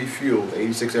 we refueled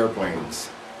 86 airplanes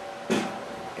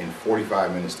in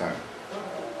 45 minutes time.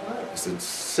 It's a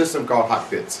system called hot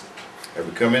pits. If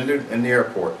we come in the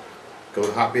airport, go to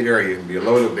the hot pit area and be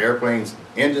loaded with the airplane's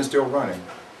engine still running.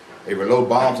 They would load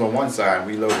bombs on one side,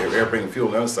 we load their airplane fuel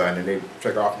on the other side, and they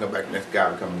check off and come back, the next guy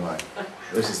would come in line.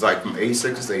 This is like from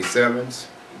A6s, A7s,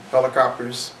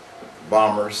 helicopters,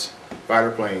 bombers,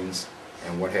 fighter planes,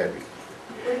 and what have you.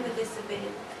 When would this have been?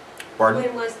 Pardon?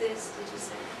 When was this, did you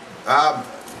say?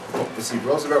 Let's see,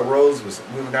 Roosevelt Roads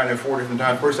we were down there 4 different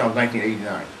times. First time was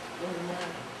 1989.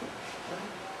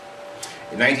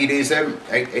 In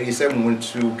 1987, we went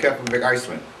to Keflavik,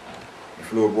 Iceland, and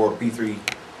flew aboard P-3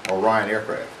 Orion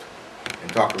aircraft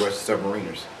and talked to Russian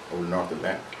submariners over the North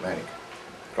Atlantic,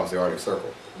 across the Arctic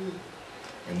Circle.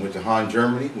 And went to Han,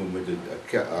 Germany. We went to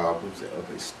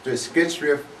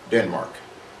Skidstrift, Denmark.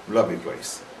 Lovely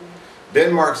place.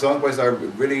 Denmark's the only place I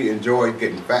really enjoyed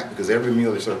getting fat because every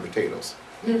meal they served potatoes.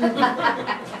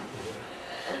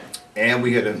 And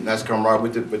we had a nice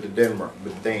camaraderie with the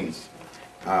Danes.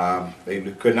 They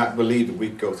could not believe that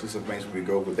we'd go through some things we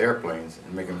go with airplanes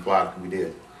and make them fly like we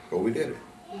did. But we did it.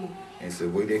 And so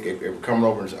we did. They were coming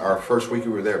over, our first week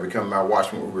we were there, we come by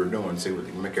watching what we were doing, see what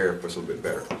they can make Air Force a little bit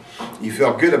better. You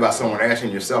felt good about someone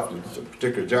asking yourself to do a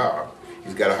particular job.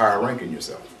 He's got a higher rank than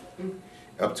yourself,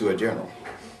 up to a general.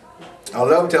 I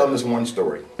love telling this one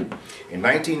story. In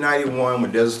 1991,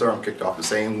 when Desert Storm kicked off the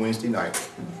same Wednesday night,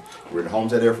 we were at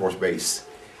Homestead Air Force Base,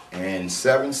 and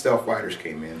 7 stealth fighters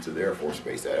came into the Air Force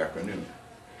Base that afternoon.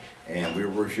 And we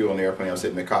were refueling the airplane. I was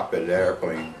sitting in the cockpit of that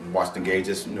airplane and watched the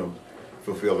gauges,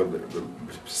 fulfill the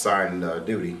assigned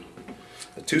duty.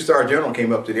 A 2-star general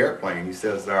came up to the airplane. He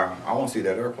says, I want to see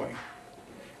that airplane.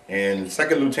 And the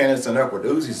second lieutenant and up with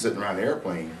Uzi sitting around the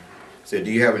airplane said,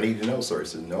 do you have a need to know, sir? He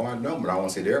said, no, I don't, but I want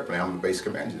to see the airplane. I'm the base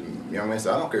commander. The young man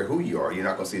said, I don't care who you are. You're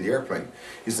not going to see the airplane.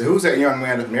 He said, who's that young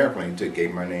man in the airplane? He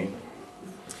gave my name.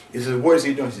 He said, what is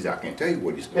he doing? He said, I can't tell you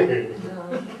what he's doing.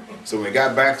 So when we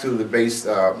got back to the base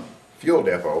fuel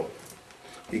depot,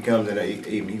 he comes in,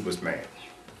 he was mad.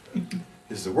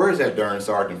 He said, where's that darn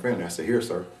Sergeant Finley? I said, here,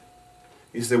 sir.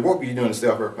 He said, what were you doing in the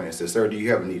stealth airplane? I said, sir, do you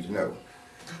have a need to know?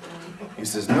 He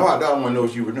says, no, I don't want to know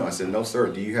what you were doing. I said, no, sir,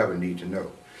 do you have a need to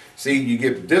know? See, you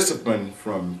get discipline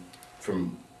from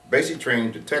basic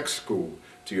training to tech school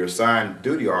to your assigned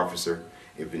duty officer.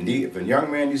 If a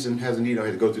young man has a need, I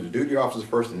had to go to the duty officer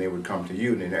first, and they would come to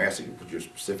you, and then ask you what your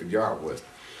specific job was.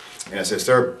 And I said,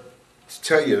 sir, to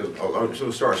tell you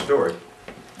a short story.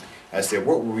 I said,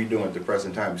 what were we doing at the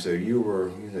present time? He said, he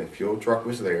said, fuel truck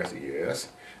was there. I said, yes.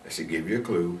 I said, give you a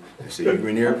clue. I said, you were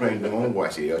in the airplane doing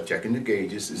what? I said, yeah, checking the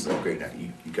gauges. He said, okay, now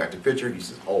you got the picture? He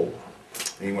says, oh.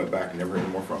 And he went back and never heard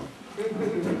more from him.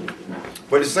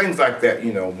 But it's things like that,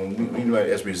 when we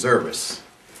as reservists,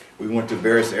 we went to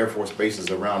various Air Force bases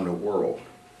around the world,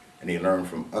 and they learned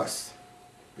from us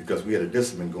because we had a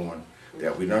discipline going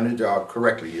that we learned the job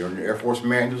correctly. You learned the Air Force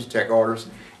manuals, tech orders,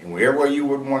 and wherever you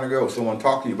would want to go, someone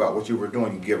talked to you about what you were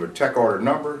doing, you give a tech order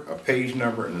number, a page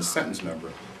number, and a sentence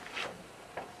number.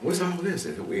 What's all this?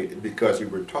 Because you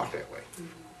were taught that way.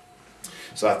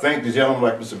 So I think the gentleman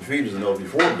like Mr. Peters and those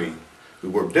before me, who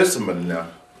were disciplined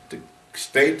enough to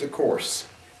stay the course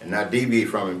and not deviate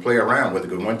from it and play around with it,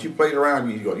 because once you played around,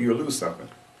 you'll lose something.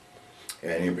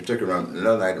 And in particular,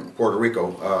 another night in Puerto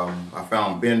Rico, I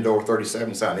found bin door 37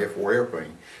 inside the F-4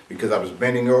 airplane. Because I was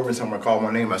bending over and someone called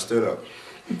my name, I stood up.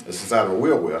 It's inside of a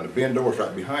wheel well, and the bin door's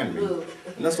right behind me. Ooh.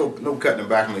 And that's no cutting the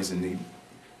back of me in the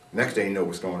next day you know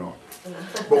what's going on.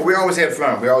 But we always had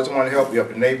fun. We always wanted to help you up.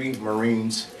 The Navy,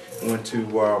 Marines, went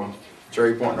to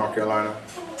Cherry Point, North Carolina,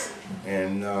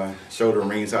 and showed the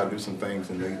Marines how to do some things,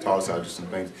 and they taught us how to do some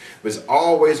things. But it's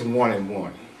always one and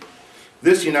one.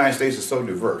 This United States is so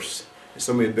diverse, and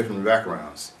so many different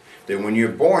backgrounds, that when you're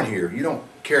born here, you don't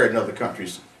carry another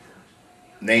country's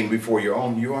name before your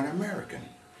own. You are an American.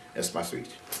 That's my speech.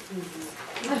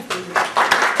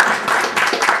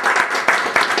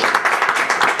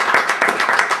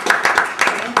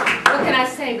 What can I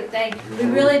say but thank you. We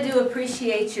really do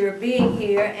appreciate your being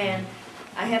here, and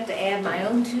I have to add my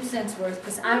own 2 cents worth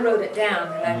because I wrote it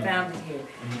down and I found it here.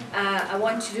 I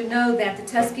want you to know that the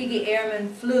Tuskagee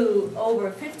Airmen flew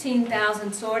over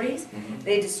 15,000 sorties.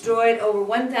 They destroyed over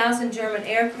 1,000 German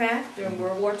aircraft during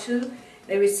World War II.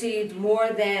 They received more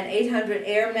than 800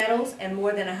 air medals and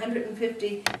more than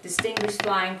 150 distinguished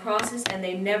flying crosses, and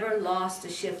they never lost a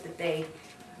ship that they,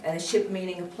 a ship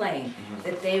meaning a plane,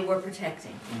 that they were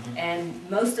protecting. And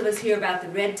most of us hear about the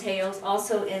red tails.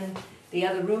 Also in the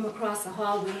other room across the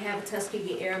hall, we have a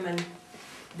Tuskagee Airmen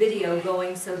video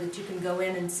going so that you can go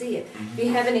in and see it. If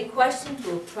you have any questions,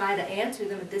 we'll try to answer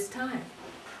them at this time.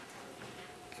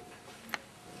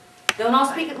 Don't all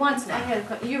speak at once I now. had a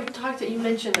question. You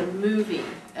mentioned a movie.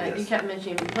 Yes. You kept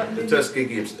mentioning what The movie?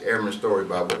 Tuskegee Airman story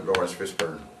by Lawrence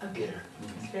Fishburne. Okay,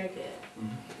 that's very good.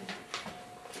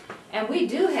 And we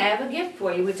do have a gift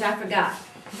for you, which I forgot.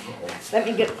 Let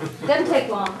me get, doesn't take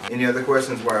long. Any other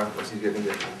questions while he's getting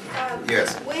it?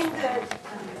 Yes. When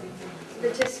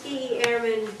the Tuskegee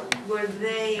Airmen, were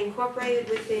they incorporated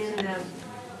within the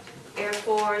Air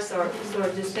Force or sort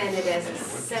of disbanded as a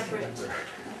separate?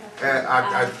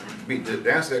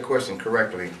 To answer that question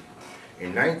correctly,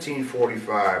 in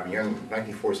 1947,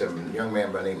 a young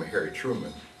man by the name of Harry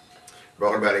Truman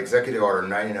brought about Executive Order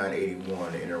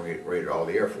 9981 to integrate all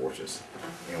the Air Forces.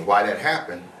 And why that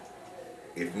happened,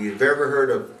 if you've ever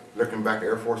heard of looking back to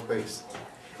Air Force Base,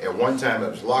 at one time it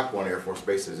was Lockwood Air Force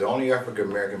Base. It's the only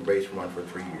African-American base run for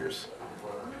 3 years.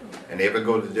 And they would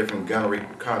go to different gunnery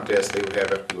contests they would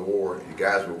have after the war, and the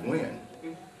guys would win.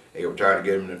 They were trying to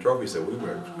get them the trophy, so we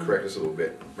would correct this a little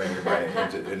bit, bring everybody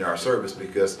into our service,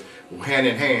 because hand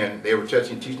in hand, they were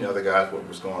teaching other guys what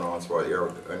was going on as far as the air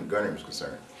gunnery was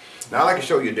concerned. Now I'd like to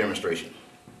show you a demonstration.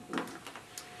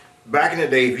 Back in the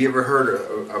day, have you ever heard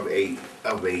of a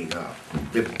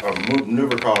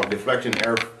maneuver called deflection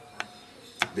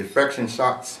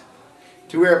shots?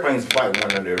 Two airplanes fighting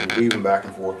one another, weaving back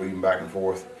and forth,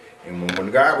 and when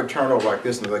the guy would turn over like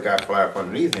this and the other guy fly up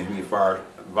underneath him, he'd fire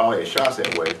a volley of shots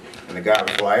that way, and the guy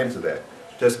would fly into that.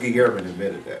 Tuskegee Airmen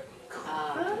invented that.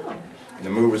 Oh. And the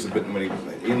movers,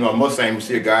 even though most times you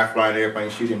see a guy flying an airplane,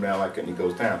 shoot him down like that, and he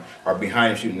goes down, or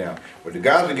behind him shooting down. But the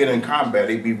guys would get in combat,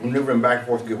 they'd be maneuvering back and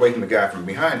forth to get away from the guy from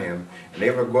behind him, and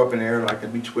they would go up in the air like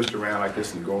they'd be twisted around like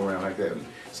this and go around like that.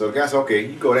 So the guy said, okay,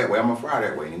 you go that way, I'm gonna fire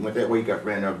that way. And he went that way, he got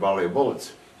ran a volley of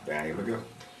bullets. Down here we go.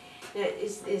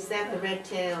 Is that the red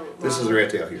tail? This is the red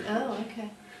tail here. Oh, okay.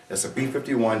 That's a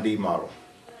P-51D model.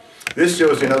 This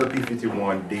shows you another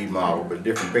P-51D model, but a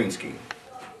different paint scheme.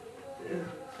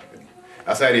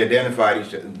 That's how they identified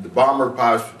each other. The bomber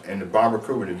pilots and the bomber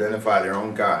crew would identify their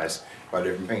own guys by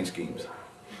different paint schemes.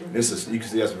 This is, you can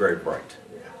see that's very bright.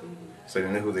 So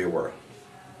they knew who they were.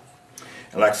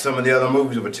 And like some of the other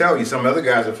movies would tell you, some other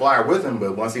guys would fly with them,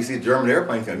 but once they see German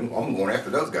airplanes coming, I'm going after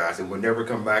those guys, and would never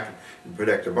come back and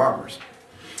protect the bombers.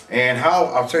 And how,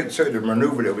 I'll show you the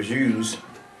maneuver that was used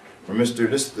for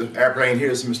this airplane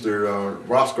here is Mr.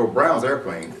 Roscoe Brown's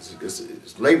airplane.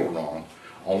 It's labeled wrong.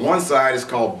 On one side it's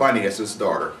called Bunny, that's his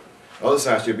daughter. The other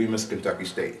side should be Miss Kentucky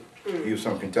State. He was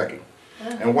from Kentucky.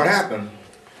 And what happened,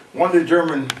 one of the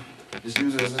German, just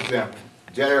use this as an example,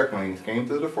 jet airplanes came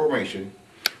through the formation.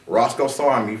 Roscoe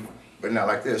saw him, but not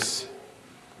like this,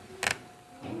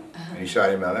 and he shot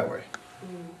him out that way.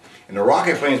 And the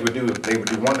rocket planes would do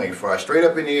one thing, fly straight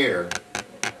up in the air,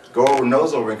 go over,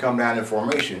 nose over, and come down in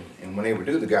formation. And when they would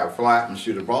do, the guy would fly up and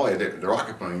shoot a volley at the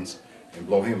rocket planes and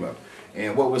blow him up.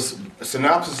 And what was a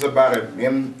synopsis about an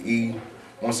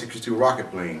ME-162 rocket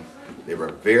plane, they were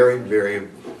very, very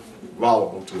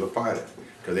vulnerable to the pilot.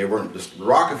 Because they weren't, the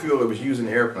rocket fuel that was used in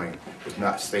the airplane was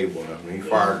not stable enough. When he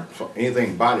fired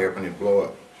anything by the airplane, it'd blow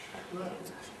up.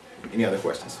 Any other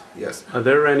questions? Yes. Are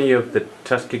there any of the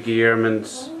Tuskegee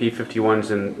Airmen's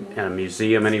P-51s in a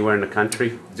museum anywhere in the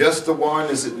country? Just the one,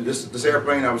 this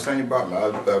airplane I was telling you about,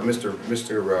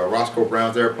 Mr. Roscoe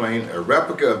Brown's airplane. A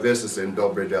replica of this is in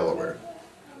Dullbridge, Delaware.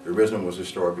 The original was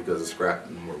destroyed because of scrap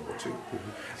in World War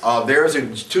II.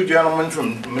 There's two gentlemen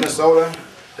from Minnesota.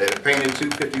 They had painted two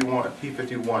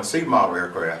P-51C model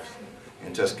aircraft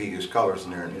in Tuskegee's colors,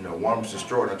 and one was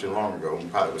destroyed not too long ago, and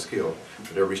the pilot was killed,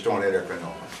 but they're restoring that aircraft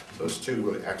now. So it's two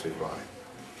really actually fly.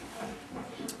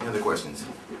 Any other questions?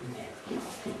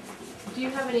 Do you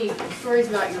have any stories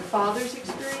about your father's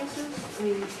experiences? I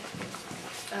mean,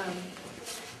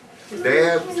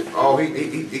 Dad,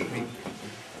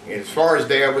 as far as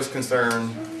Dad was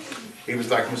concerned, he was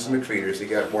like Mr. McFeeters. He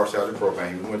got washed out of the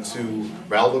program. He went to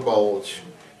Battle of the Bulge.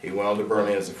 He went on to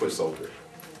Berlin as a foot soldier.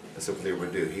 That's what they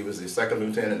would do. He was the second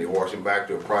lieutenant. They washed him back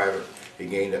to a private. He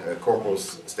gained a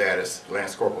corporal's status,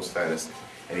 lance corporal status,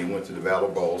 and he went to the Battle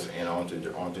of Bulge and on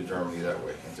to Germany that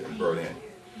way, into Berlin.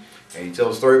 And he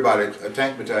tells a story about a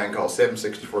tank battalion called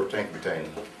 764 Tank Battalion.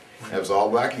 That was all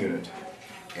black unit,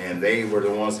 and they were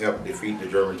the ones that helped defeat the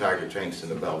German Tiger tanks in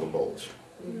the Battle of Bulge.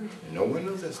 And no one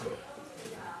knows that story.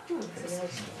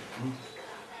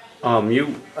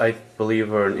 You, I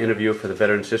believe, are an interviewer for the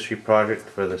Veterans History Project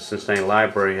for the Cincinnati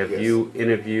Library. Have Yes. you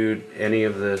interviewed any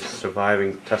of the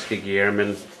surviving Tuskegee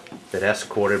Airmen that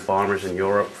escorted bombers in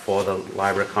Europe for the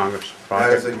Library of Congress As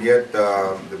project? of yet,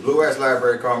 the Blue Ash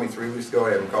Library called me 3 weeks ago.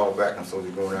 I haven't called back. I'm supposed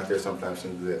to be going out there sometime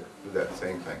soon to do that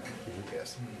same thing.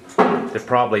 Yes. There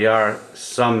probably are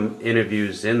some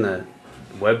interviews in the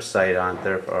website, aren't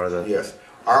there, or the... Yes.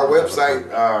 Our website,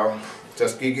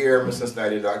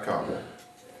 TuskegeeAirmenCincinnati.com,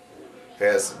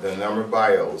 has the number of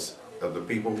bios of the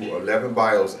people 11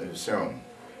 bios is shown.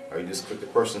 Or you just click the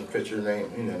person's picture, name,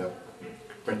 they'll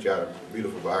print you out a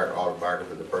beautiful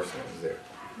autobiography of the person that was there.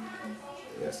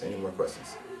 Yes, any more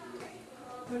questions?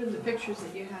 what are the pictures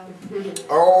that you have?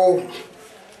 Oh,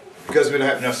 because we don't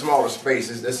have enough smaller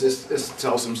spaces, let's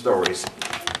tell some stories.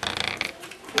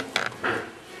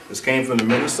 This came from the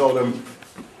Minnesota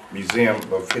Museum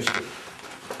of History.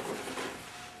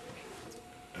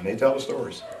 And they tell the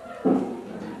stories.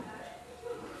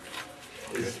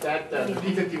 Is that the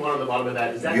P-51 on the bottom of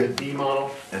that? Is that Yep. the B model?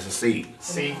 That's a C.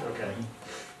 C? Okay.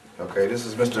 Okay, this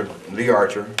is Mr. Lee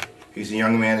Archer. He's a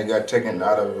young man that got taken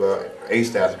out of A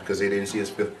staff because they didn't see his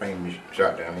fifth plane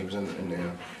shot down. He was in the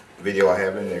video I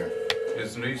have in there.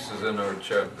 His niece is in our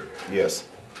chapter. Yes.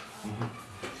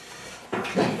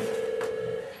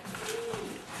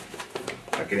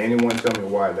 Now, can anyone tell me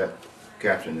why that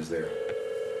caption is there?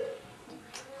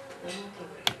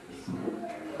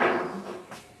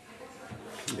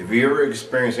 If you ever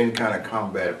experience any kind of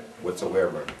combat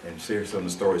whatsoever, and hear some of the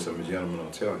stories some of the gentlemen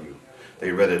will tell you,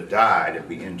 they'd rather die than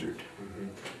be injured.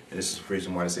 And this is the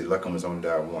reason why they say luck on his own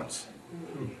died once.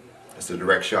 It's a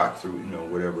direct shot through,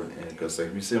 whatever. And because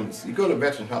like, you see them, you go to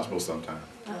Veterans Hospital sometime.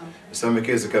 Some of the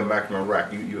kids that come back from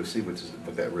Iraq, you'll see what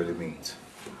that really means.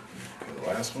 Okay, the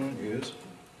last one is.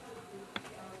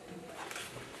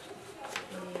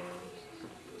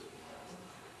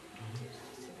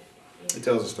 It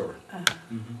tells a story.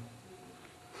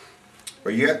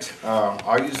 But yet,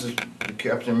 I'll use the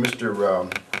captain, Mr.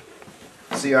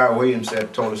 C.I. Williams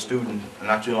told a student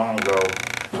not too long ago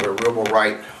at Rebel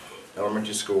Wright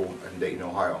Elementary School in Dayton,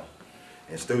 Ohio.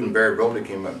 And student Barry Bowley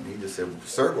came up and he just said,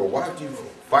 "Sir, well, why did you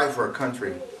fight for a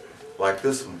country like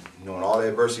this one? And all the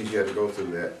adversities you had to go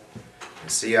through that."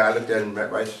 And C.I. looked at him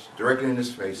right directly in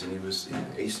his face, and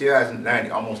C.I. is 90,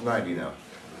 almost 90 now.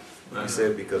 He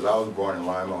said, "Because I was born in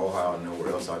Lima, Ohio, and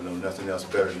nowhere else. I know nothing else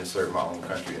better than to serve my own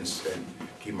country and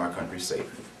keep my country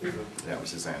safe." And that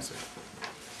was his answer.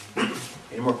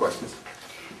 Any more questions?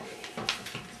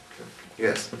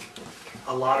 Yes.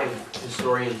 A lot of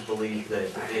historians believe that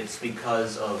it's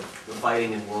because of the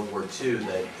fighting in World War II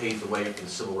that paved the way for the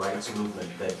Civil Rights Movement,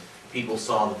 that people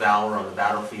saw the valor on the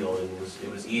battlefield and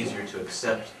it was easier to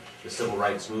accept the Civil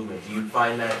Rights Movement. Do you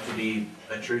find that to be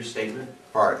a true statement?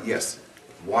 Yes.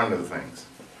 One of the things.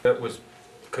 That was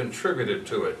contributed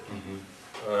to it.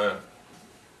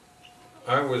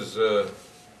 I was a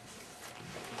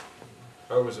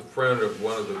friend of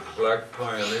one of the black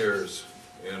pioneers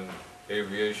in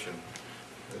aviation.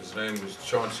 His name was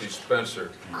Chauncey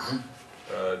Spencer.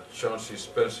 Chauncey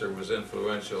Spencer was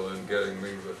influential in getting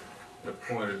me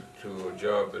appointed to a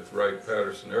job at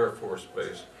Wright-Patterson Air Force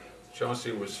Base.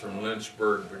 Chauncey was from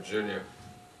Lynchburg, Virginia,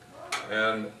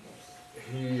 and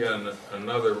he and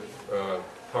another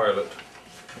pilot,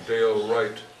 Dale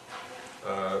Wright,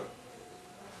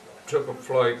 took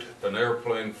an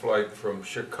airplane flight from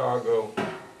Chicago,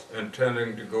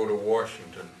 intending to go to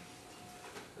Washington.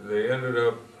 They ended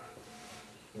up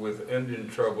with engine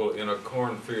trouble in a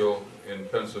cornfield in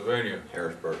Pennsylvania.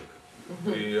 Harrisburg.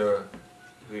 The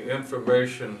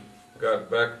information got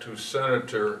back to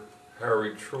Senator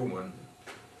Harry Truman,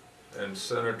 and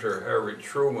Senator Harry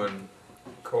Truman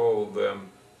called them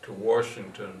to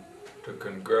Washington to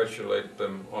congratulate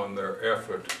them on their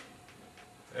effort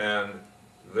and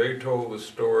they told the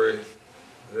story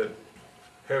that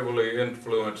heavily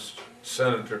influenced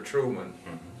Senator Truman,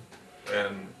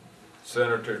 and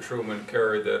Senator Truman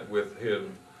carried that with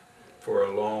him for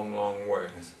a long, long way.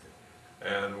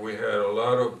 And we had a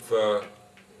lot of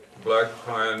black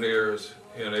pioneers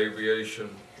in aviation.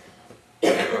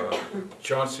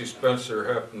 Chauncey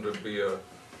Spencer happened to be a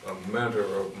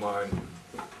mentor of mine,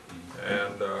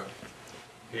 and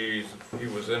he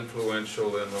was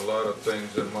influential in a lot of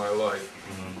things in my life.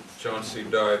 Chauncey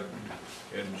died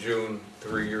in June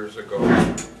 3 years ago.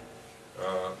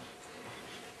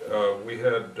 We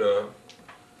had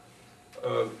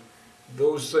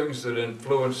those things that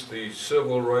influenced the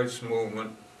civil rights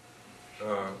movement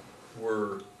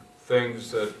were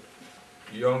things that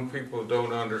young people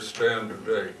don't understand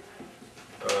today.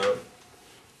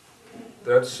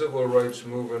 That civil rights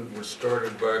movement was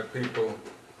started by people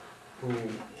who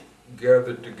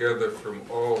gathered together from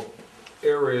all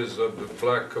areas of the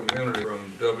black community,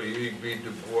 from W.E.B.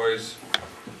 Du Bois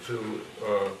to,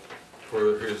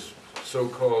 for his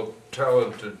so-called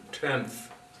talented 10th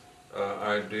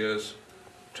ideas,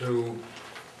 to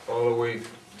all the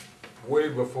way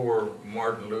before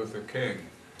Martin Luther King.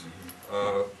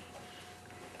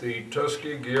 The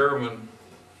Tuskagee Airmen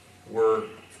were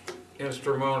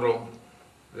instrumental.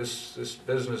 This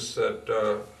business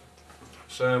that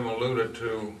Sam alluded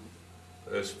to,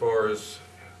 as far as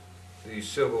the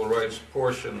civil rights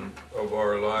portion of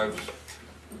our lives,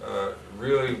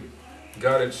 really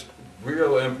got its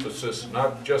real emphasis,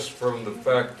 not just from the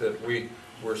fact that we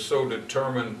were so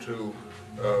determined to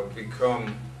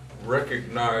become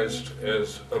recognized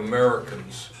as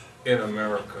Americans in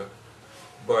America,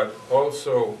 but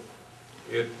also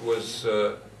it was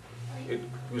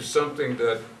something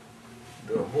that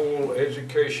the whole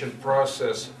education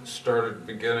process started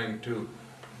beginning to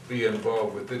be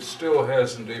involved with. It still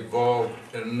hasn't evolved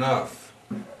enough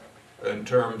in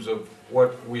terms of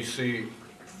what we see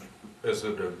as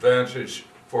an advantage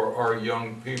for our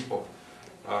young people.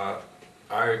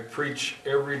 I preach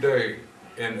every day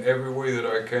in every way that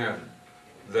I can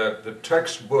that the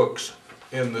textbooks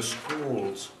in the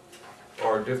schools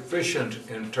are deficient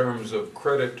in terms of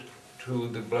credit to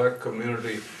the black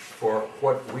community for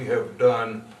what we have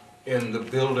done in the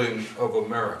building of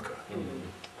America.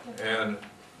 And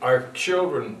our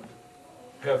children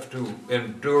have to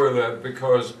endure that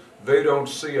because they don't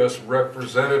see us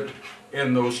represented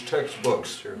in those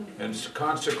textbooks. And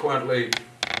consequently,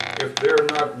 if they're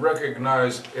not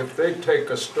recognized, if they take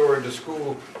a story to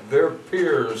school, their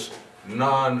peers,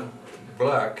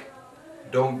 non-black,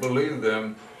 don't believe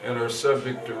them and are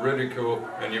subject to ridicule,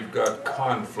 and you've got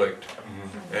conflict,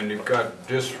 and you've got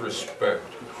disrespect,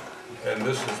 and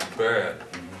this is bad.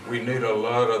 We need a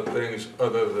lot of things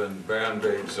other than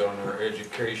Band-Aids on our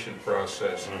education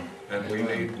process, and we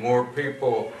need more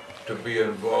people to be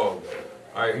involved.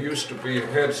 I used to be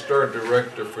Head Start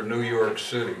director for New York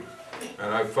City,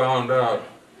 and I found out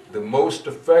the most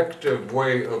effective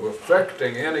way of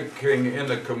affecting anything in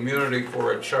the community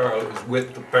for a child is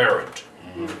with the parent.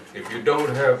 If you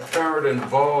don't have parent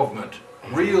involvement,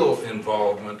 real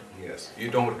involvement, you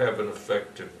don't have an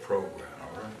effective program.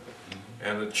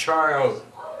 And the child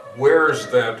wears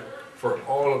that for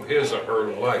all of his or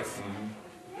her life.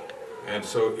 And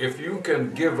so if you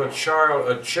can give a child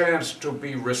a chance to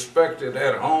be respected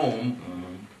at home,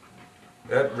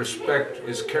 that respect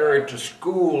is carried to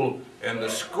school, and the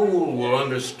school will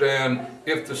understand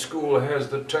if the school has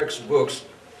the textbooks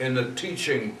and the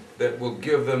teaching that will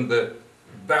give them the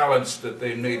balance that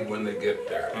they need when they get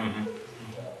there.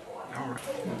 Are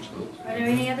there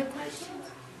any other questions?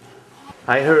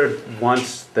 I heard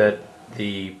once that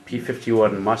the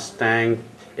P-51 Mustang,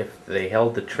 if they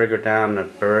held the trigger down, the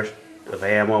burst of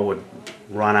ammo would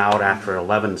run out after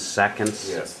 11 seconds.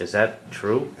 Yes. Is that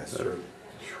true? That's true.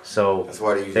 So That's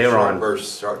why they use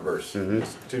short burst. Toot,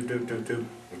 toot, toot, toot,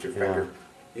 with your finger.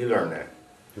 You learn that.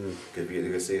 Because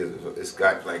you can see it's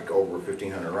got like over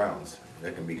 1,500 rounds.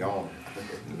 That can be gone.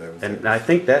 And I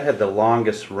think that had the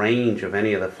longest range of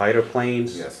any of the fighter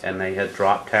planes. Yes. And they had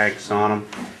drop tanks on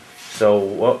them. So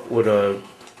what would a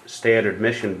standard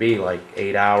mission be, like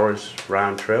 8 hours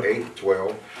round trip? 8,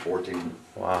 12, 14.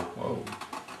 Wow. So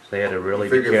they had to really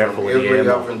be Figure careful from with the Italy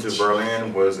ammo. up into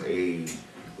Berlin was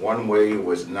one way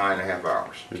was 9.5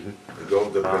 hours. To go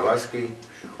to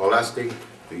Pulaski,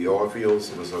 the oil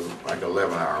fields was like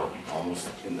 11 hours, almost.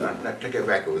 Not take it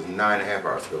back, it was 9.5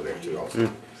 hours to go there too also.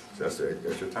 So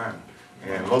that's your time.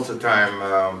 And most of the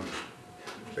time,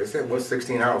 they said,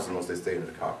 16 hours the most they stayed in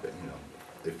the cockpit, you know.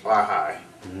 They fly high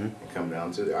and come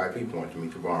down to the IP point to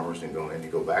meet the bombers and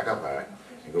go back up high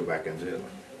and go back into Italy.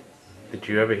 Did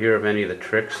you ever hear of any of the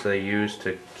tricks they use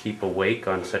to keep awake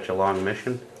on such a long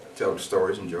mission? Tell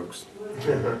stories and jokes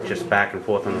Just back and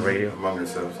forth on the radio? among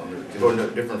themselves. They go to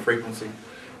a different frequency,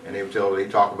 and they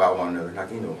talk about one another,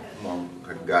 like, you know, more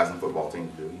like guys on football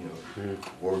teams do, you know.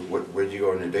 Where'd you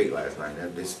go on a date last night?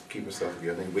 They just keep themselves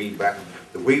together.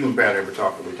 The weaving pattern we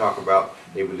talk about,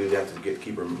 they would do that to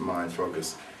keep their minds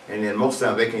focused. And then most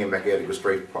times they came back at it with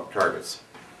straight targets,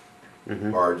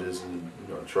 barges and,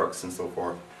 you know, trucks and so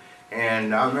forth.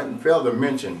 And I failed to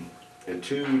mention that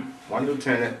one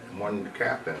lieutenant and one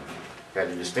captain had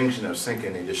the distinction of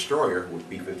sinking a destroyer with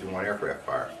B-51 aircraft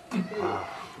fire. Wow.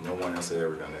 No one else had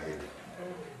ever done that either.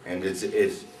 And it's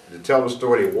to tell the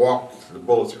story, they walked the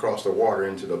bullets across the water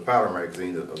into the powder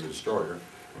magazine of the destroyer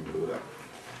and blew it up.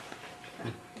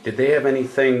 Did they have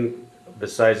anything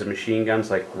besides the machine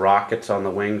guns, like rockets on the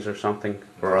wings or something,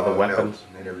 or other weapons?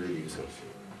 No, they never did use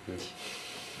those.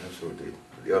 That's what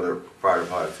the other fighter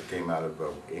pilots that came out of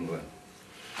England.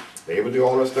 They would do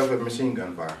all that stuff with machine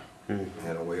gun fire. They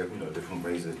had a way of, you know, different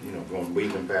ways of, you know, going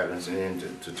weaving patterns and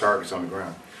then to targets on the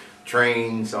ground.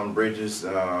 Trains on bridges,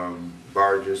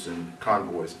 barges, and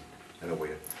convoys, and a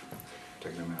way of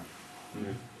taking them out.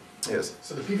 Yes.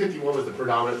 So the P-51 was the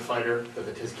predominant fighter that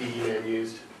the Tuskegee men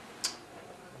used?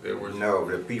 There was No,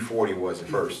 the P-40 was at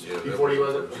first. Yeah, P-40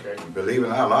 was it? Okay. Believe it or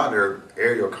not, a lot of their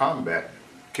aerial combat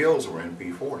kills were in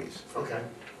P-40s. Okay.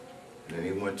 And then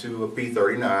he went to a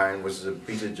P-39, which is a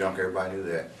piece of junk, everybody knew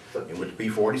that. He went to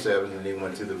P-47s, and then he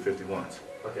went to the 51s.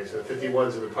 Okay, so the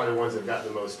 51s are probably the ones that got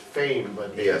the most fame,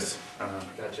 but they... Yes.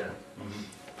 Gotcha.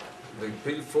 the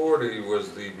P-40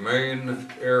 was the main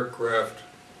aircraft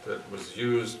that was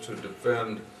used to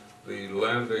defend the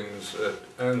landings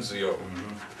at Anzio.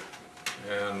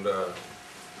 And the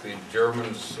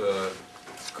Germans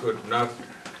could not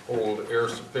hold air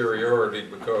superiority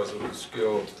because of the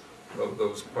skill of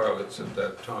those pilots at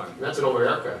that time. And that's an older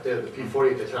aircraft, yeah, the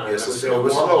P-40 at the time. Yes, That it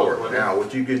was the slower. Warhawk, Now,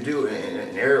 what you could do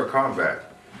in aerial combat,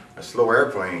 a slow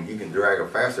airplane, you can drag a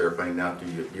fast airplane down to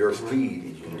your speed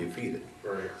and you can defeat it.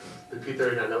 Right. The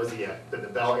P-39, that was the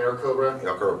Bell Air Cobra.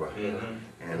 El Cobra. And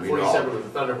And the we 47 was the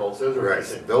Thunderbolts, those were right,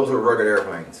 decent. those were rugged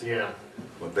airplanes. Yeah.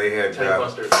 But they had, Tank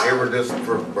busters. they were just,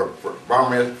 for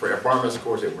bomber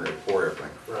escorts, they were poor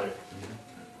airplanes. Right.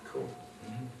 Cool.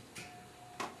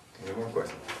 Any more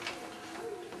questions?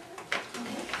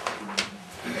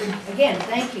 Again,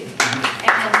 thank you.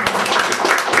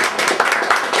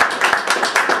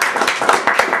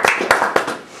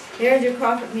 The Derringer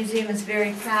Crawford Museum is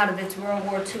very proud of its World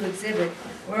War II exhibit.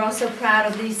 We're also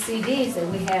proud of these CDs that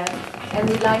we have, and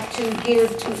we'd like to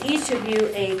give to each of you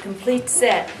a complete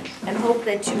set and hope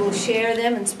that you will share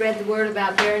them and spread the word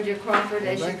about Derringer Crawford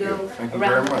as you go Thank you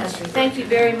around very the much. country. Thank you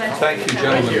very much. Thank you, for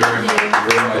your time. gentlemen,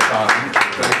 very much.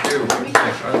 Thank you.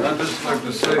 I'd just like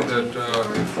to say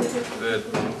that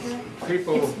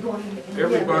people,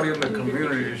 everybody in the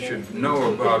community should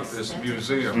know about this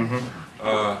museum.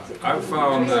 I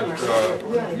found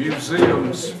that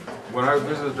museums, when I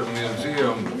visit a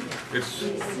museum, it's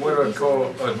what I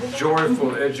call a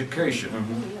joyful education.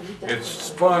 It's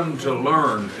fun to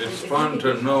learn, it's fun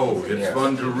to know, it's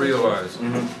fun to realize.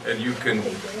 And you can,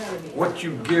 what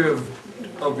you give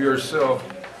of yourself,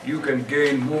 you can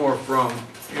gain more from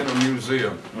in a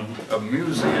museum. A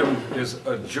museum is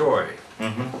a joy.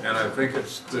 And I think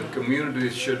the community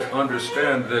should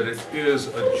understand that it is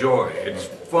a joy. It's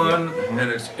fun and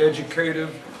it's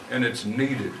educative and it's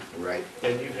needed. Right.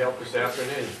 And you've helped this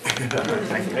afternoon.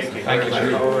 Thank you. Thank you,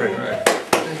 Chief. All right.